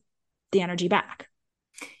receive the energy back.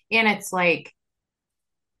 And it's like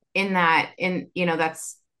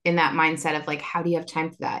that's in that mindset of like, how do you have time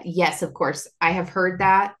for that? Yes, of course. I have heard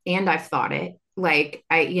that and I've thought it. Like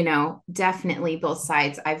definitely both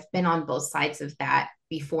sides. I've been on both sides of that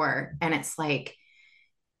before. And it's like,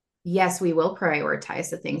 yes, we will prioritize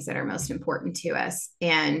the things that are most important to us.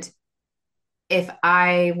 And if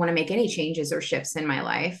I want to make any changes or shifts in my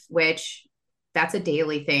life, which that's a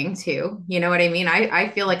daily thing too. You know what I mean? I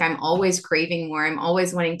feel like I'm always craving more. I'm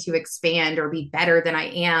always wanting to expand or be better than I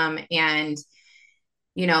am. And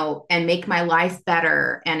make my life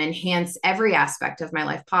better and enhance every aspect of my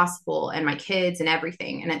life possible, and my kids and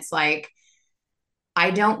everything. And it's like,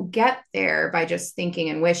 I don't get there by just thinking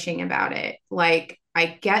and wishing about it. Like, I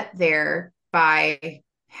get there by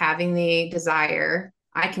having the desire.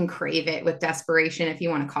 I can crave it with desperation, if you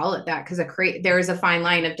want to call it that, because there is a fine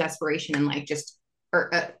line of desperation and like just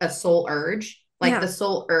a soul urge. Like Yeah. the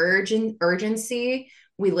soul urge and urgency,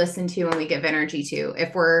 we listen to and we give energy to.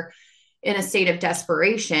 If we're in a state of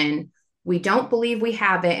desperation, we don't believe we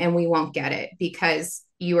have it and we won't get it, because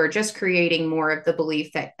you are just creating more of the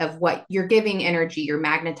belief that of what you're giving energy, you're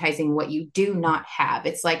magnetizing what you do not have.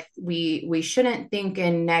 It's like we shouldn't think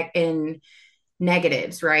in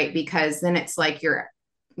negatives, right? Because then it's like you're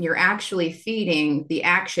actually feeding the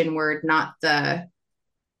action word, not the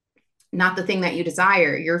thing that you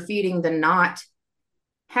desire. You're feeding the not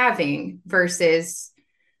having versus The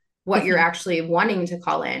what you're thing. actually wanting to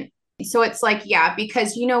call in. So it's like, yeah,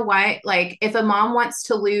 because you know what? Like, if a mom wants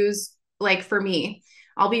to lose, like for me,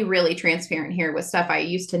 I'll be really transparent here with stuff I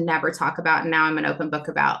used to never talk about. And now I'm an open book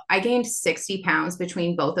about. I gained 60 pounds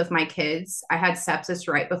between both of my kids. I had sepsis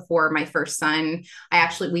right before my first son.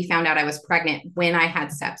 We found out I was pregnant when I had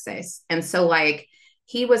sepsis. And so, like,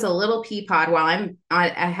 he was a little pea pod while I'm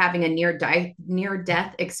having a near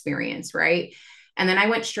death experience, right? And then I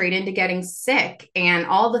went straight into getting sick and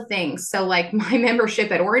all the things. So, like, my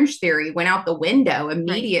membership at Orange Theory went out the window Right.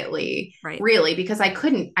 immediately, Right. really, because I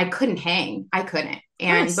couldn't hang. I couldn't. Of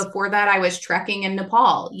And course. before that, I was trekking in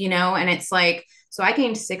Nepal, and it's like, so I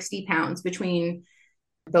gained 60 pounds between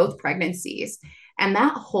both pregnancies. And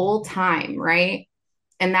that whole time, right?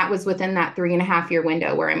 And that was within that 3.5 year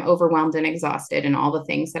window where I'm overwhelmed and exhausted and all the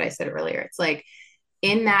things that I said earlier. It's like,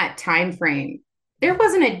 in that time frame, there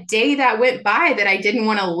wasn't a day that went by that I didn't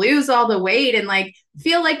want to lose all the weight and like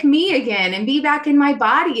feel like me again and be back in my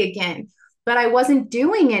body again. But I wasn't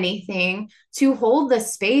doing anything to hold the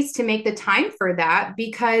space to make the time for that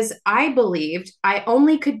because I believed I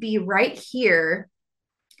only could be right here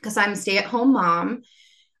because I'm a stay-at-home mom.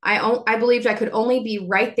 I believed I could only be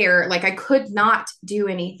right there. Like I could not do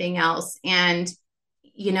anything else. And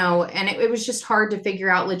it was just hard to figure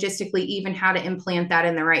out logistically even how to implant that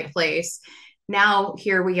in the right place. Now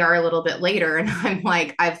here we are a little bit later, and I'm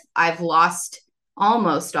like, I've lost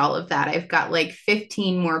almost all of that. I've got like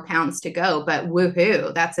 15 more pounds to go, but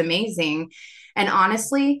woohoo, that's amazing. And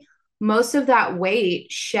honestly, most of that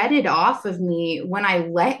weight shedded off of me when I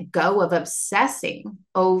let go of obsessing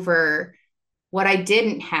over what I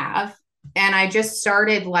didn't have. And I just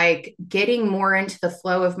started like getting more into the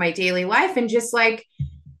flow of my daily life and just like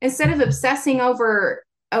instead of obsessing over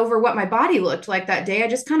what my body looked like that day, I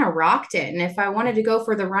just kind of rocked it. And if I wanted to go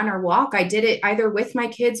for the run or walk, I did it either with my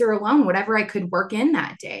kids or alone, whatever I could work in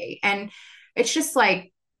that day. And it's just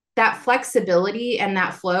like that flexibility and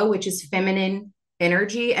that flow, which is feminine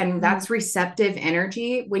energy and Mhm. that's receptive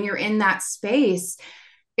energy. When you're in that space,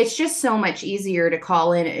 it's just so much easier to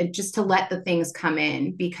call in and just to let the things come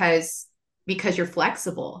in because you're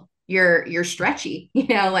flexible. You're stretchy,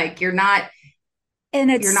 like And you're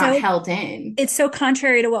not held in. it's so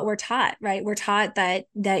contrary to what we're taught, right? We're taught that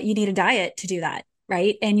you need a diet to do that,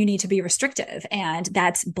 right? And you need to be restrictive, and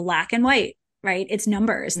that's black and white, right? It's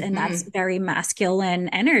numbers, and that's Mm-hmm. very masculine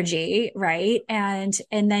energy, right? And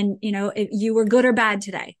then you were good or bad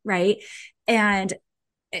today, right? And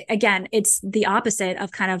again, it's the opposite of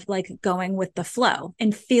kind of like going with the flow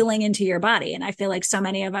and feeling into your body. And I feel like so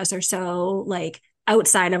many of us are so like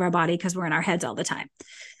outside of our body because we're in our heads all the time.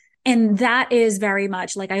 And that is very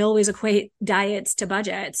much like I always equate diets to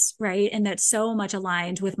budgets, right? And that's so much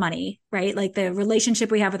aligned with money, right? Like the relationship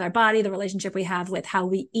we have with our body, the relationship we have with how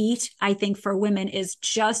we eat, I think for women is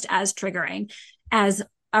just as triggering as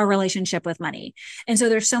our relationship with money. And so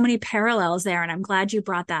there's so many parallels there. And I'm glad you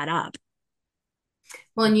brought that up.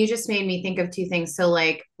 Well, and you just made me think of two things. So,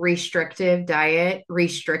 like restrictive diet,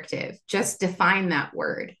 restrictive. Just define that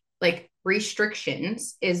word. Like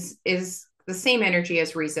restrictions is the same energy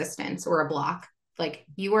as resistance or a block. Like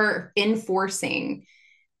you are enforcing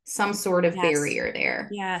some sort of Yes. barrier there.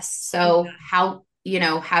 Yes. Yeah. So how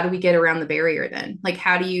do we get around the barrier then? Like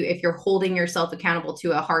how do you if you're holding yourself accountable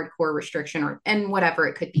to a hardcore restriction or and whatever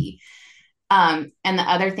it could be. And the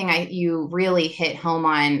other thing you really hit home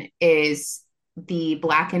on is the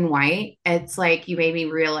black and white. It's like you made me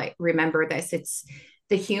remember this. It's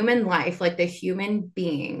the human life, like the human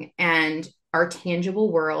being and our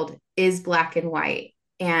tangible world is black and white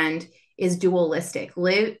and is dualistic.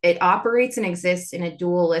 It operates and exists in a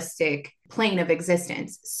dualistic plane of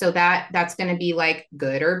existence. So that's going to be like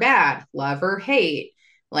good or bad, love or hate,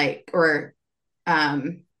 like or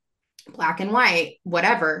um black and white,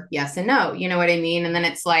 whatever, yes and no. You know what I mean? And then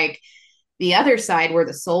it's like the other side where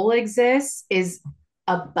the soul exists is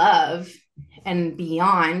above and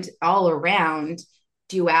beyond all around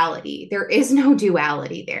duality. There is no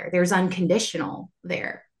duality there. There's unconditional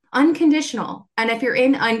there. Unconditional. And if you're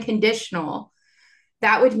in unconditional,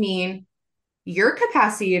 that would mean your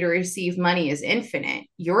capacity to receive money is infinite.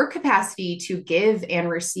 Your capacity to give and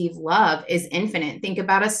receive love is infinite. Think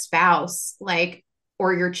about a spouse, like,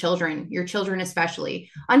 or your children especially.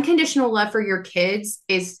 Unconditional love for your kids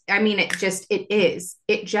is, I mean, it just is.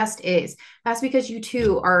 That's because you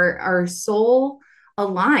two are soul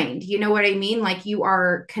aligned. You know what I mean? Like you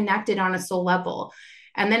are connected on a soul level.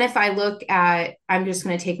 And then if I look at, I'm just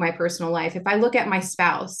going to take my personal life. If I look at my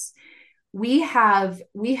spouse, we have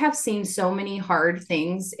seen so many hard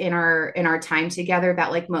things in our time together that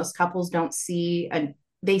like most couples don't see and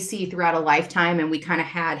they see throughout a lifetime and we kind of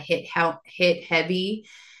had hit heavy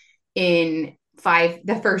in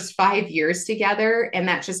the first 5 years together. And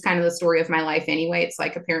that's just kind of the story of my life anyway. It's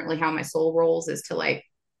like apparently how my soul rolls is to like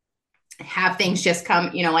have things just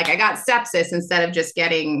come, like I got sepsis instead of just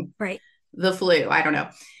getting Right. the flu. I don't know.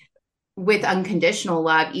 With unconditional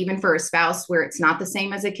love, even for a spouse where it's not the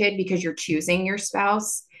same as a kid because you're choosing your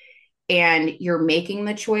spouse and you're making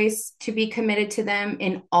the choice to be committed to them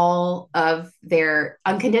in all of their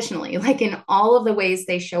unconditionally, like in all of the ways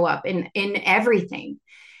they show up in everything.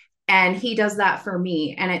 And he does that for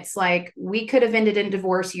me. And it's like we could have ended in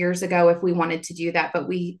divorce years ago if we wanted to do that, but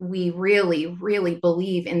we really, really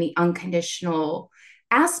believe in the unconditional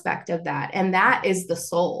aspect of that. And that is the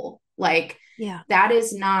soul. Like Yeah. that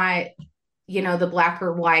is not, the black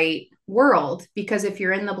or white world, because if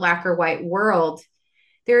you're in the black or white world,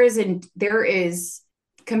 there is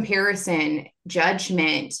comparison,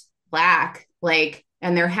 judgment, lack, like,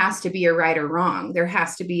 and there has to be a right or wrong. There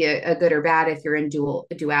has to be a good or bad if you're in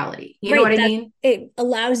duality. You know Right. what I That mean? it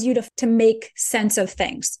allows you to make sense of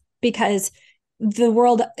things because the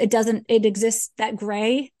world, it exists that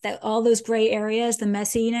gray, that all those gray areas, the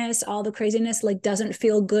messiness, all the craziness, like doesn't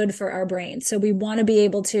feel good for our brains. So we want to be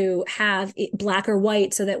able to have black or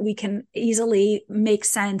white so that we can easily make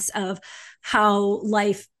sense of how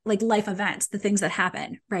life events, the things that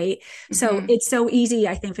happen, right? So Mm-hmm. it's so easy,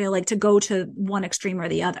 I think, feel like to go to one extreme or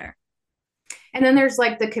the other. And then there's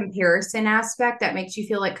like the comparison aspect that makes you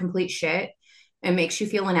feel like complete shit and makes you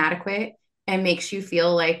feel inadequate and makes you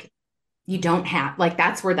feel like you don't have, like,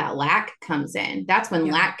 that's where that lack comes in. That's when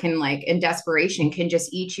Yeah. lack can, like, in desperation, can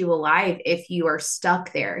just eat you alive if you are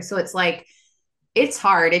stuck there. So it's like, it's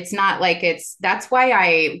hard. It's not like that's why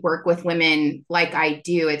I work with women like I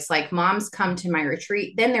do. It's like moms come to my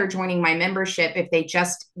retreat, then they're joining my membership if they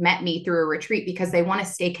just met me through a retreat because they want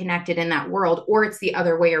to stay connected in that world, or it's the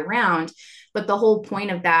other way around. But the whole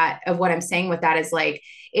point of that, of what I'm saying with that, is like,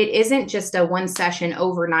 it isn't just a one session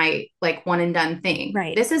overnight, like one and done thing.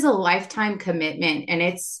 Right. This is a lifetime commitment. And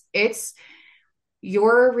it's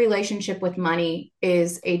your relationship with money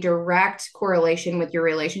is a direct correlation with your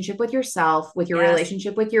relationship with yourself, with your Yes.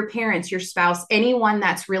 relationship with your parents, your spouse, anyone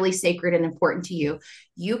that's really sacred and important to you.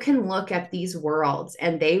 You can look at these worlds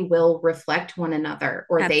and they will reflect one another,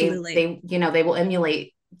 or they Absolutely. they will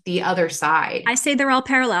emulate the other side. I say they're all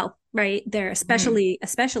parallel, right? They're Mhm.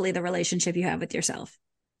 especially the relationship you have with yourself.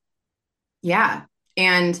 Yeah.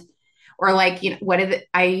 And or like,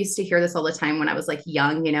 I used to hear this all the time when I was like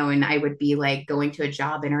young, and I would be like going to a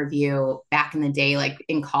job interview back in the day, like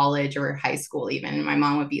in college or high school even. And my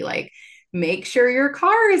mom would be like, make sure your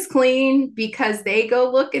car is clean, because they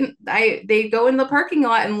go in the parking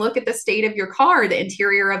lot and look at the state of your car, the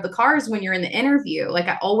interior of the cars, when you're in the interview. Like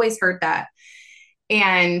I always heard that.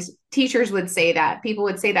 And teachers would say that, people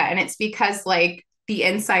would say that. And it's because like the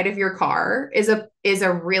inside of your car is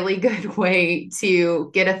a really good way to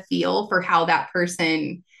get a feel for how that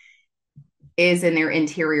person is in their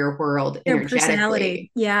interior world Their personality.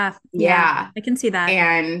 energetically. Yeah. Yeah. Yeah. I can see that.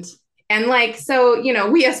 And like, so,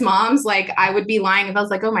 we as moms, like I would be lying if I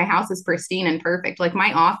was like, oh, my house is pristine and perfect. Like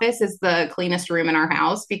my office is the cleanest room in our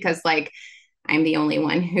house, because like I'm the only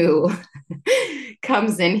one who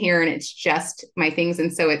comes in here and it's just my things.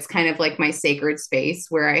 And so it's kind of like my sacred space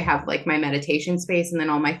where I have like my meditation space and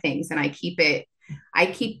then all my things. And I keep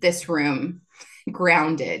this room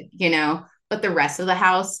grounded, but the rest of the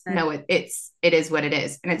house, Good. no, it is what it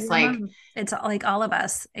is. And it's You're a like, mom. It's like all of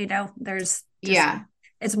us, there's just, yeah,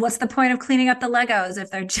 it's what's the point of cleaning up the Legos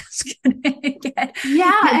if they're just going to get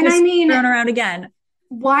yeah. And I just mean, thrown around again?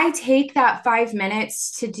 why take that 5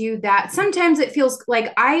 minutes to do that? Sometimes it feels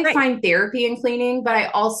like I Right. find therapy in cleaning, but I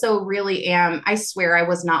also really am. I swear I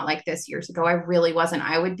was not like this years ago. I really wasn't.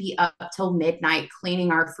 I would be up till midnight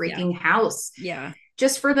cleaning our Yeah. freaking house Yeah.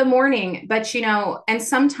 just for the morning. But, and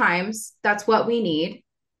sometimes that's what we need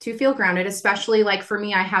to feel grounded, especially like for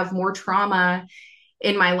me, I have more trauma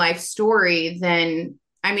in my life story than,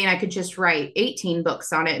 I mean, I could just write 18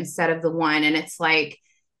 books on it instead of the one. And it's like,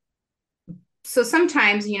 so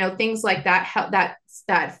sometimes things like that help,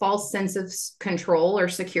 that false sense of control or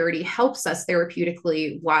security helps us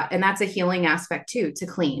therapeutically, and that's a healing aspect too, to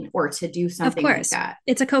clean or to do Of something like course. that.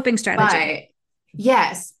 It's a coping strategy. But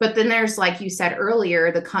yes, but then there's, like you said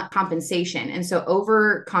earlier, the compensation. And so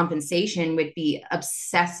overcompensation would be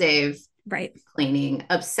obsessive Right. cleaning,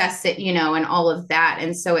 obsessive, and all of that.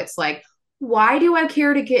 And so it's like, why do I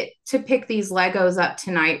care to get to pick these Legos up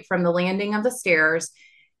tonight from the landing of the stairs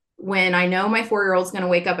when I know my 4-year-old's going to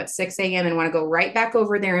wake up at 6 a.m. and want to go right back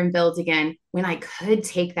over there and build again, when I could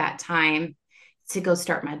take that time to go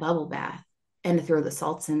start my bubble bath and to throw the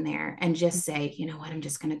salts in there and just say, you know what, I'm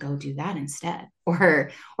just going to go do that instead,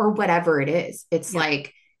 or whatever it is. It's Yeah.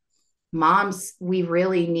 like, moms, we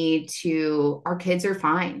really need to, our kids are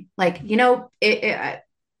fine. Like,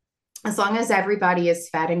 as long as everybody is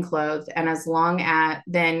fed and clothed, and as long as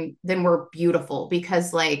then we're beautiful,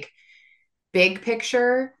 because like big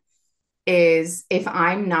picture is, if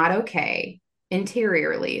I'm not okay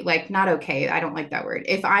interiorly, like not okay, I don't like that word.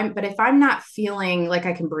 If I'm not feeling like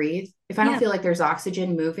I can breathe, if I don't Yeah. feel like there's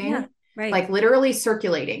oxygen Yeah. moving, Right. like literally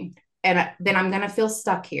circulating, and then I'm going to feel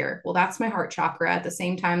stuck here. Well, that's my heart chakra, at the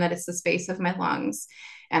same time that it's the space of my lungs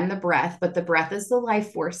and the breath, but the breath is the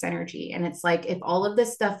life force energy. And it's like, if all of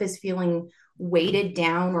this stuff is feeling weighted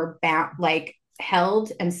down or like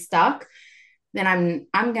held and stuck, then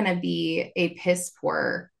I'm going to be a piss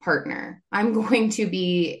poor partner. I'm going to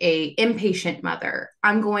be a impatient mother.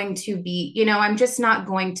 I'm going to be, I'm just not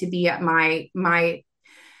going to be at my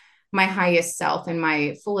highest self and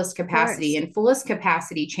my fullest Of course. capacity. And fullest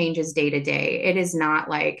capacity changes day to day. It is not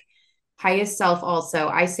like highest self. Also,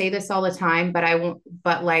 I say this all the time, but I won't,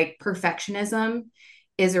 but like perfectionism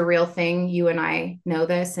is a real thing. You and I know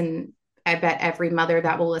this, and I bet every mother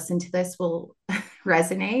that will listen to this will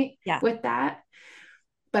resonate Yeah. with that.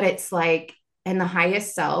 But it's like, and the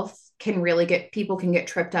highest self can really get, people can get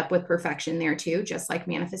tripped up with perfection there too, just like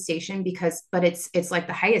manifestation, because, but it's like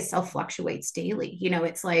the highest self fluctuates daily.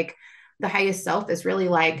 It's like the highest self is really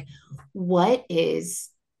like, what is,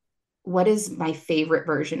 what is my favorite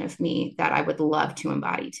version of me that I would love to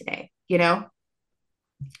embody today?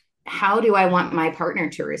 How do I want my partner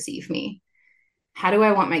to receive me? How do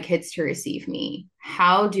I want my kids to receive me?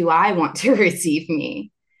 How do I want to receive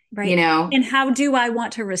me? you Right. know And how do I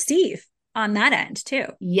want to receive on that end too?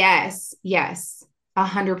 Yes, yes,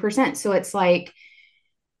 100%. So it's like,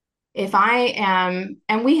 if I am,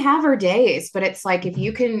 and we have our days, but it's like, if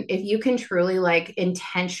you can truly like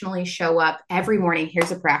intentionally show up every morning.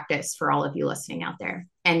 Here's a practice for all of you listening out there.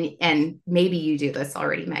 And maybe you do this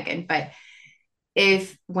already, Megan, but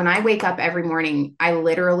if when I wake up every morning, I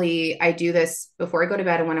do this before I go to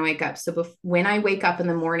bed and when I wake up. So when I wake up in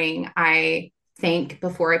the morning, I think,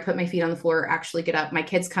 before I put my feet on the floor, actually get up. My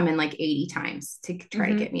kids come in like 80 times to try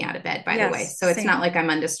to Mm-hmm. get me out of bed, by the way. Yes. So it's not Same. like I'm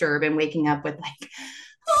undisturbed and waking up with like,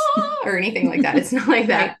 ah, or anything like that. It's not like Right.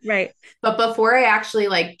 that. Right. But before I actually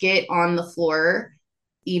like get on the floor,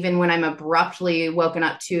 even when I'm abruptly woken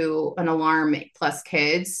up to an alarm plus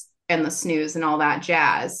kids and the snooze and all that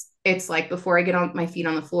jazz, it's like, before I get on my feet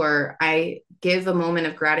on the floor, I give a moment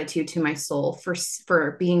of gratitude to my soul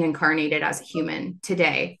for being incarnated as a human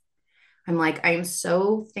today. I'm like, I am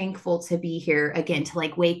so thankful to be here again, to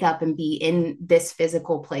like wake up and be in this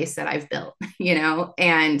physical place that I've built,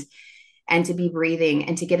 and to be breathing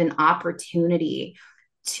and to get an opportunity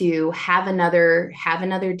to have another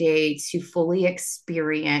day to fully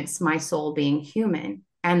experience my soul being human.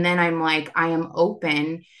 And then I'm like, I am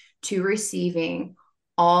open to receiving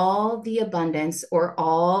all the abundance, or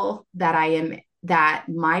all that that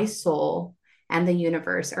my soul and the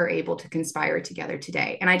universe are able to conspire together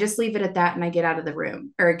today. And I just leave it at that, and I get out of the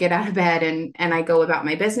room, or get out of bed, and I go about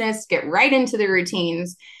my business, get right into the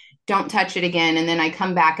routines, don't touch it again. And then I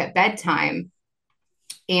come back at bedtime,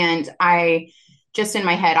 and I just, in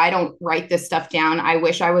my head, I don't write this stuff down. I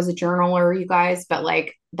wish I was a journaler, you guys, but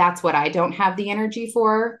like, that's what I don't have the energy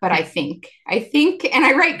for. But Yeah. I think, and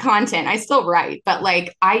I write content, I still write, but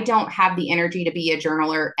like, I don't have the energy to be a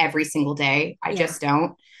journaler every single day. I Yeah. just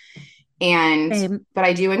don't. And, Same. but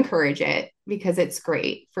I do encourage it because it's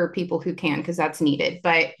great for people who can, because that's needed.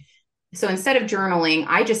 But so instead of journaling,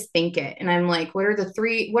 I just think it. And I'm like, what are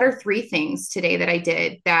three things today that I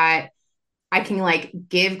did that I can like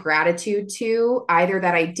give gratitude to, either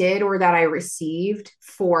that I did or that I received,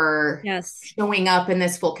 for Yes. showing up in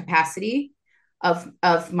this full capacity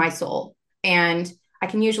of my soul. And I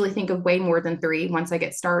can usually think of way more than three once I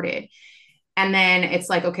get started. And then it's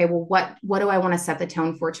like, okay, well, what do I want to set the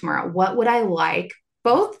tone for tomorrow? What would I like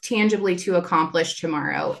both tangibly to accomplish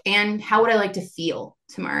tomorrow, and how would I like to feel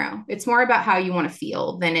tomorrow? It's more about how you want to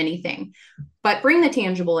feel than anything. But bring the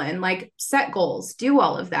tangible in, like set goals, do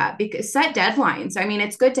all of that, because set deadlines. I mean,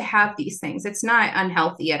 it's good to have these things. It's not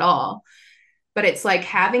unhealthy at all. But it's like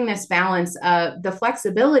having this balance of the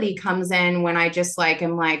flexibility comes in when I just like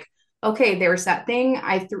am like, okay, there's that thing.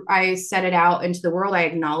 I set it out into the world. I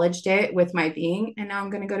acknowledged it with my being, and now I'm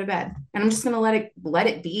going to go to bed, and I'm just going to let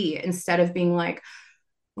it be, instead of being like,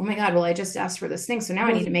 oh my God, well, I just asked for this thing, so now I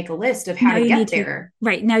Well, need to make a list of how now to you need get to, there.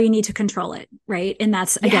 right. Now you need to control it. Right. And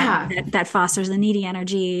that's, again, Yeah. that fosters the needy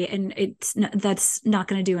energy, and that's not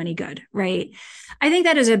going to do any good. Right. I think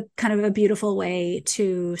that is a kind of a beautiful way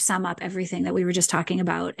to sum up everything that we were just talking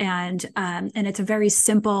about. And it's a very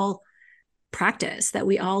simple practice that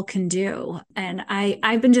we all can do. And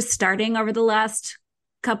I've been just starting over the last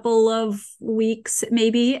couple of weeks,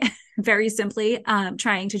 maybe very simply,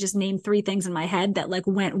 trying to just name three things in my head that like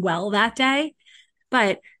went well that day.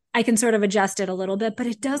 But I can sort of adjust it a little bit, but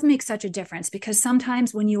it does make such a difference because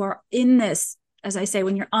sometimes when you are in this, as I say,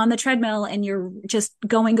 when you're on the treadmill and you're just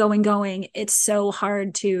going, going, going, it's so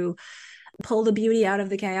hard to pull the beauty out of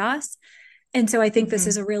the chaos. And so I think this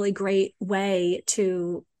is Mhm. a really great way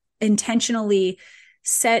to intentionally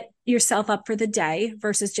set yourself up for the day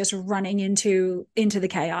versus just running into the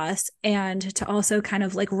chaos, and to also kind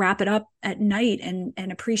of like wrap it up at night and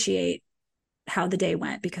appreciate how the day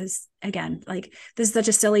went. Because again, like, this is such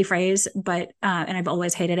a silly phrase, but and I've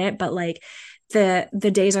always hated it, but like, the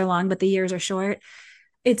days are long but the years are short.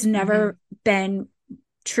 It's never Mhm. been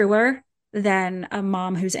truer than a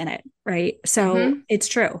mom who's in it, right? So Mhm. it's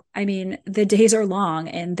true. I mean, the days are long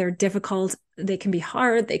and they're difficult. They can be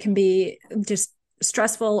hard. They can be just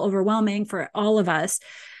stressful, overwhelming for all of us,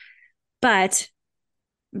 but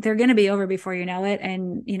they're going to be over before you know it.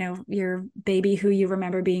 And your baby, who you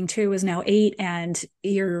remember being 2, is now 8, and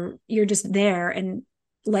you're just there, and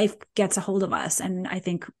life gets a hold of us. And I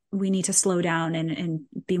think we need to slow down and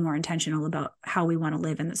be more intentional about how we want to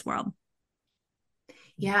live in this world.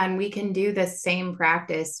 Yeah, and we can do the same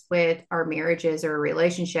practice with our marriages or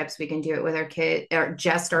relationships. We can do it with our kid or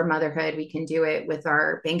just our motherhood. We can do it with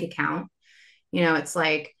our bank account. It's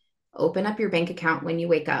like open up your bank account when you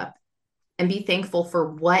wake up and be thankful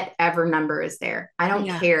for whatever number is there. I don't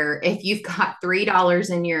Yeah. care if you've got $3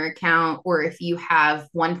 in your account or if you have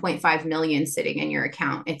 1.5 million sitting in your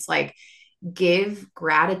account. It's like give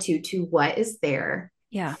gratitude to what is there,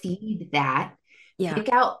 Yeah. feed that. Yeah. Pick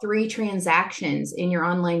out 3 transactions in your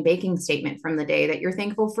online banking statement from the day that you're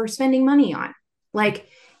thankful for spending money on. Like,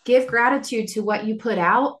 give gratitude to what you put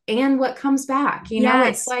out and what comes back. It's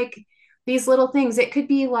Yes. like these little things. It could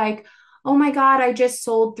be like, oh my God, I just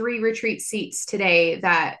sold 3 retreat seats today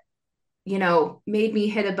that, made me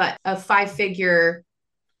hit a 5-figure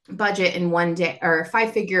budget in one day, or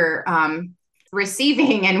 5-figure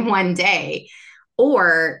receiving in one day.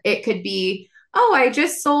 Or it could be, oh, I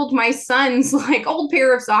just sold my son's like old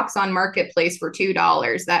pair of socks on Marketplace for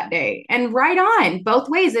 $2 that day. And right on both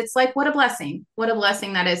ways. It's like, what a blessing. What a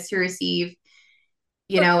blessing that is to receive,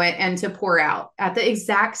 and to pour out at the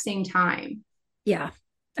exact same time. Yeah.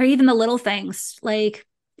 Or even the little things, like,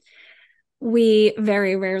 we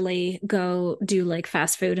very rarely go do like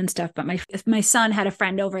fast food and stuff, but my son had a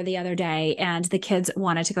friend over the other day, and the kids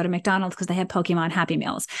wanted to go to McDonald's because they had Pokemon Happy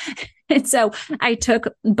Meals. And so I took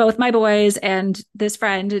both my boys and this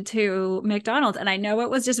friend to McDonald's, and I know it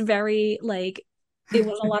was just very like, it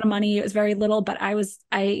wasn't a lot of money, it was very little, but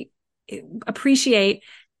I appreciate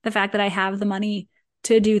the fact that I have the money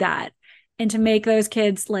to do that and to make those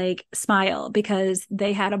kids like smile, because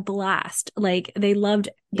they had a blast. Like, they loved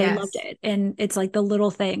Yes. it. And it's like the little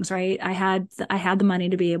things, right? I had the money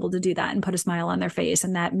to be able to do that and put a smile on their face,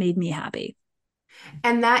 and that made me happy.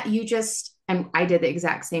 And and I did the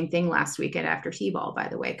exact same thing last weekend after T-ball, by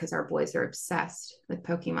the way, because our boys are obsessed with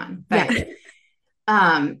Pokemon.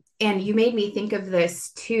 Yeah. And you made me think of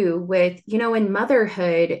this too with, in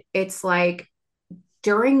motherhood, it's like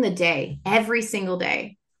during the day, every single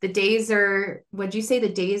day, would you say the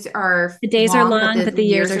days are The days are long, but long, the but the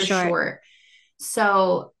years years are are short. short?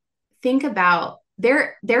 So think about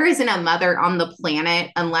there isn't a mother on the planet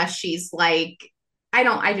unless she's like,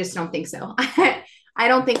 I just don't think so. I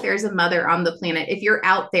don't think there's a mother on the planet. If you're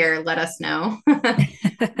out there, let us know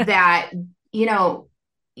that, you know,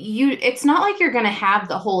 it's not like you're going to have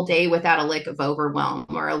the whole day without a lick of overwhelm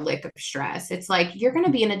or a lick of stress. It's like you're going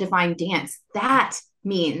to be in a divine dance. That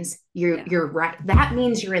means Yeah. you're right. That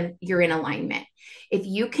means you're in alignment. If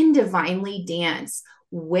you can divinely dance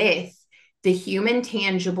with the human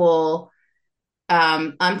tangible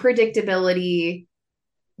unpredictability,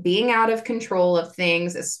 being out of control of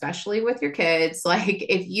things, especially with your kids, like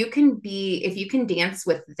if you can dance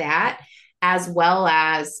with that, as well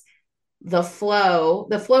as the flow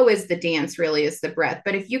is the dance, really is the breath.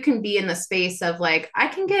 But if you can be in the space of like, I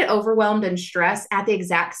can get overwhelmed and stressed at the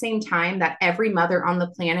exact same time that every mother on the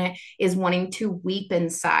planet is wanting to weep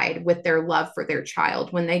inside with their love for their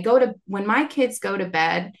child. When my kids go to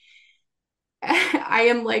bed, I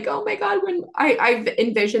am like, oh my God, when I've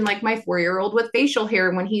envisioned like my 4-year-old with facial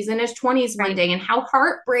hair when he's in his 20s one Right. day, and how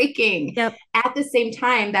heartbreaking Yep. at the same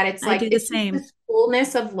time that it's I like, do the it's just same. this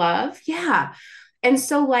fullness of love. Yeah. And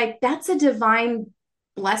so, like, that's a divine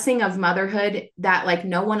blessing of motherhood that, like,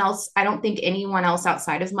 no one else, I don't think anyone else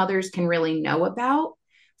outside of mothers can really know about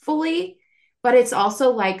fully. But it's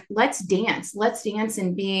also like, let's dance. Let's dance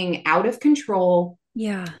in being out of control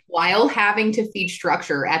Yeah. while having to feed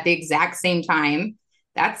structure at the exact same time.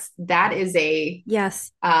 that is a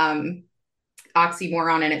Yes. um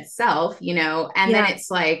oxymoron in itself, and then Yeah. it's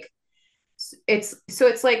like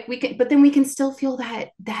it's like we can, but then we can still feel that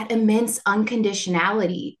immense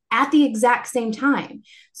unconditionality at the exact same time.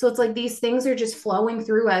 So it's like these things are just flowing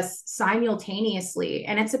through us simultaneously,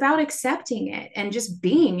 and it's about accepting it and just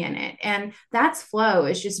being in it. And that's flow,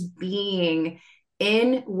 is just being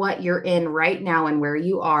in what you're in right now and where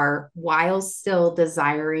you are, while still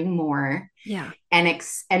desiring more, Yeah.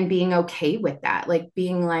 and being okay with that, like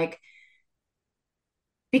being like,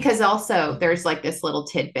 because also there's like this little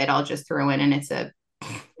tidbit I'll just throw in, and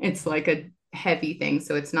it's like a heavy thing,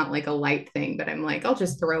 so it's not like a light thing, but I'm like, I'll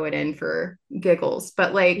just throw it in for giggles.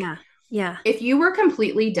 But like, Yeah. Yeah. if you were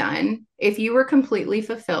completely done, if you were completely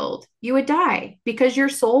fulfilled, you would die, because your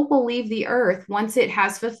soul will leave the earth once it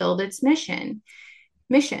has fulfilled its missions,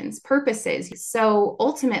 purposes. So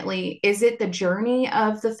ultimately, is it the journey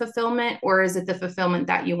of the fulfillment, or is it the fulfillment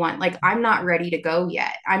that you want? Like, I'm not ready to go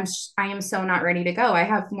yet. I am so not ready to go. I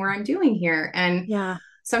have more I'm doing here. And Yeah.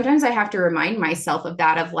 sometimes I have to remind myself of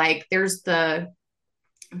that, of like, there's the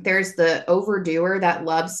overdoer that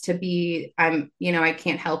loves to be, I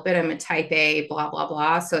can't help it, I'm a type A, blah blah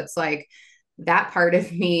blah. So it's like, that part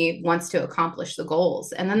of me wants to accomplish the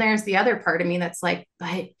goals, and then there's the other part of me that's like,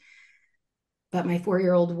 but my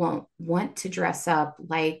 4-year old won't want to dress up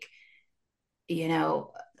like, you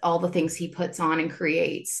know, all the things he puts on and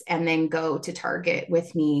creates, and then go to Target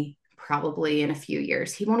with me probably in a few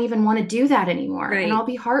years. He won't even want to do that anymore, and Right. I'll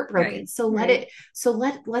be heartbroken. Right. So Right.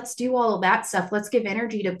 let's do all of that stuff. Let's give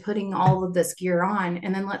energy to putting all of this gear on,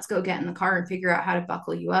 and then let's go get in the car and figure out how to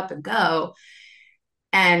buckle you up and go.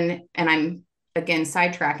 And I'm, again,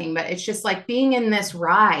 sidetracking, but it's just like being in this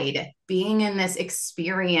ride, being in this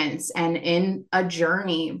experience and in a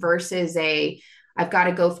journey, versus I've got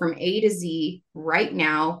to go from A to Z right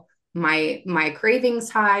now. My cravings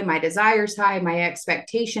high, my desires high, my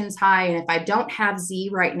expectations high, and if I don't have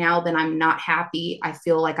Z right now, then I'm not happy. I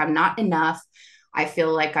feel like I'm not enough. I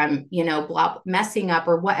feel like I'm, blah, messing up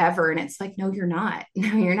or whatever. And it's like, no, you're not.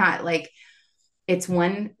 No, you're not. Like, it's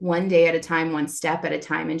one day at a time, one step at a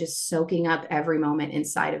time, and just soaking up every moment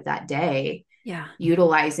inside of that day, Yeah.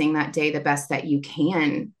 utilizing that day the best that you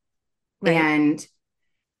can. Right.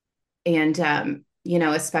 And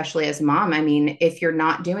especially as a mom, I mean, if you're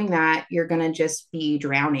not doing that, you're going to just be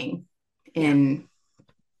drowning Yeah.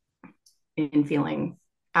 in feeling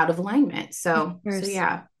out of alignment. Of So course.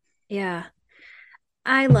 yeah. Yeah.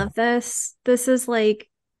 I love this. This is like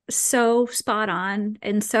so spot on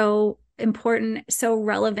and so important, so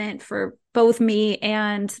relevant for both me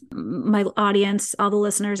and my audience, all the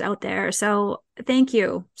listeners out there. So thank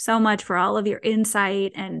you so much for all of your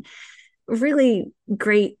insight and really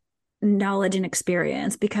great knowledge and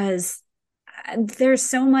experience, because there's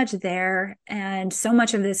so much there, and so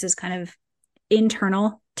much of this is kind of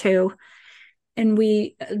internal too, and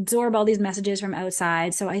we absorb all these messages from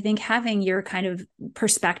outside. So I think having your kind of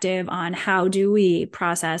perspective on how do we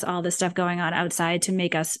process all this stuff going on outside to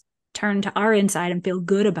make us turn to our inside and feel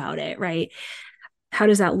good about it, right? How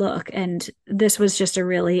does that look? And this was just a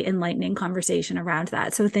really enlightening conversation around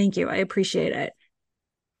that. So thank you. I appreciate it.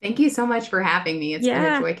 Thank you so much for having me. It's been a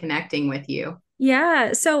Yeah. joy connecting with you.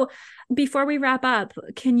 Yeah. So before we wrap up,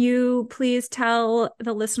 can you please tell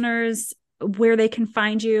the listeners where they can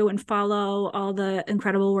find you and follow all the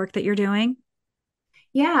incredible work that you're doing?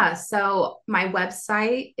 Yeah, so my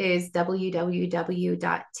website is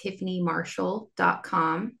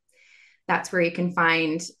www.tiffanymarshall.com. That's where you can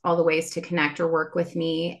find all the ways to connect or work with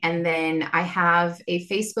me. And then I have a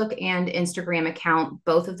Facebook and Instagram account.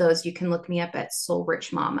 Both of those you can look me up at Soul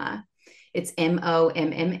Rich Mama. It's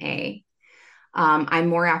MOMMA. I'm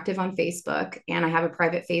more active on Facebook, and I have a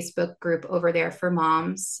private Facebook group over there for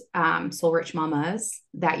moms, Soul Rich Mamas,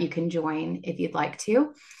 that you can join if you'd like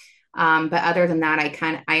to. But other than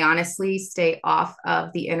that, I honestly stay off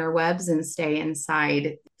of the interwebs and stay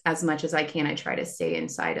inside as much as I can. I try to stay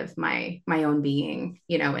inside of my own being,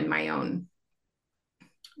 in I my love own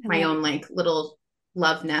it. like little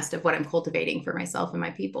love nest of what I'm cultivating for myself and my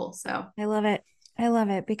people. So I love it. I love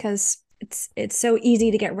it because it's so easy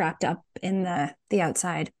to get wrapped up in the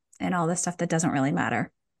outside and all the stuff that doesn't really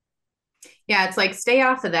matter. yeah, it's like, stay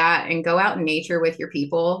off of that and go out in nature with your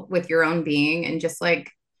people, with your own being, and just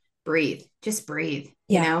like breathe,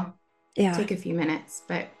 Yeah. Yeah. take a few minutes.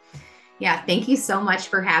 But yeah, thank you so much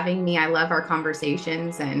for having me. I love our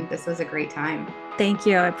conversations, and this was a great time. Thank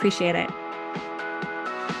you. I appreciate it.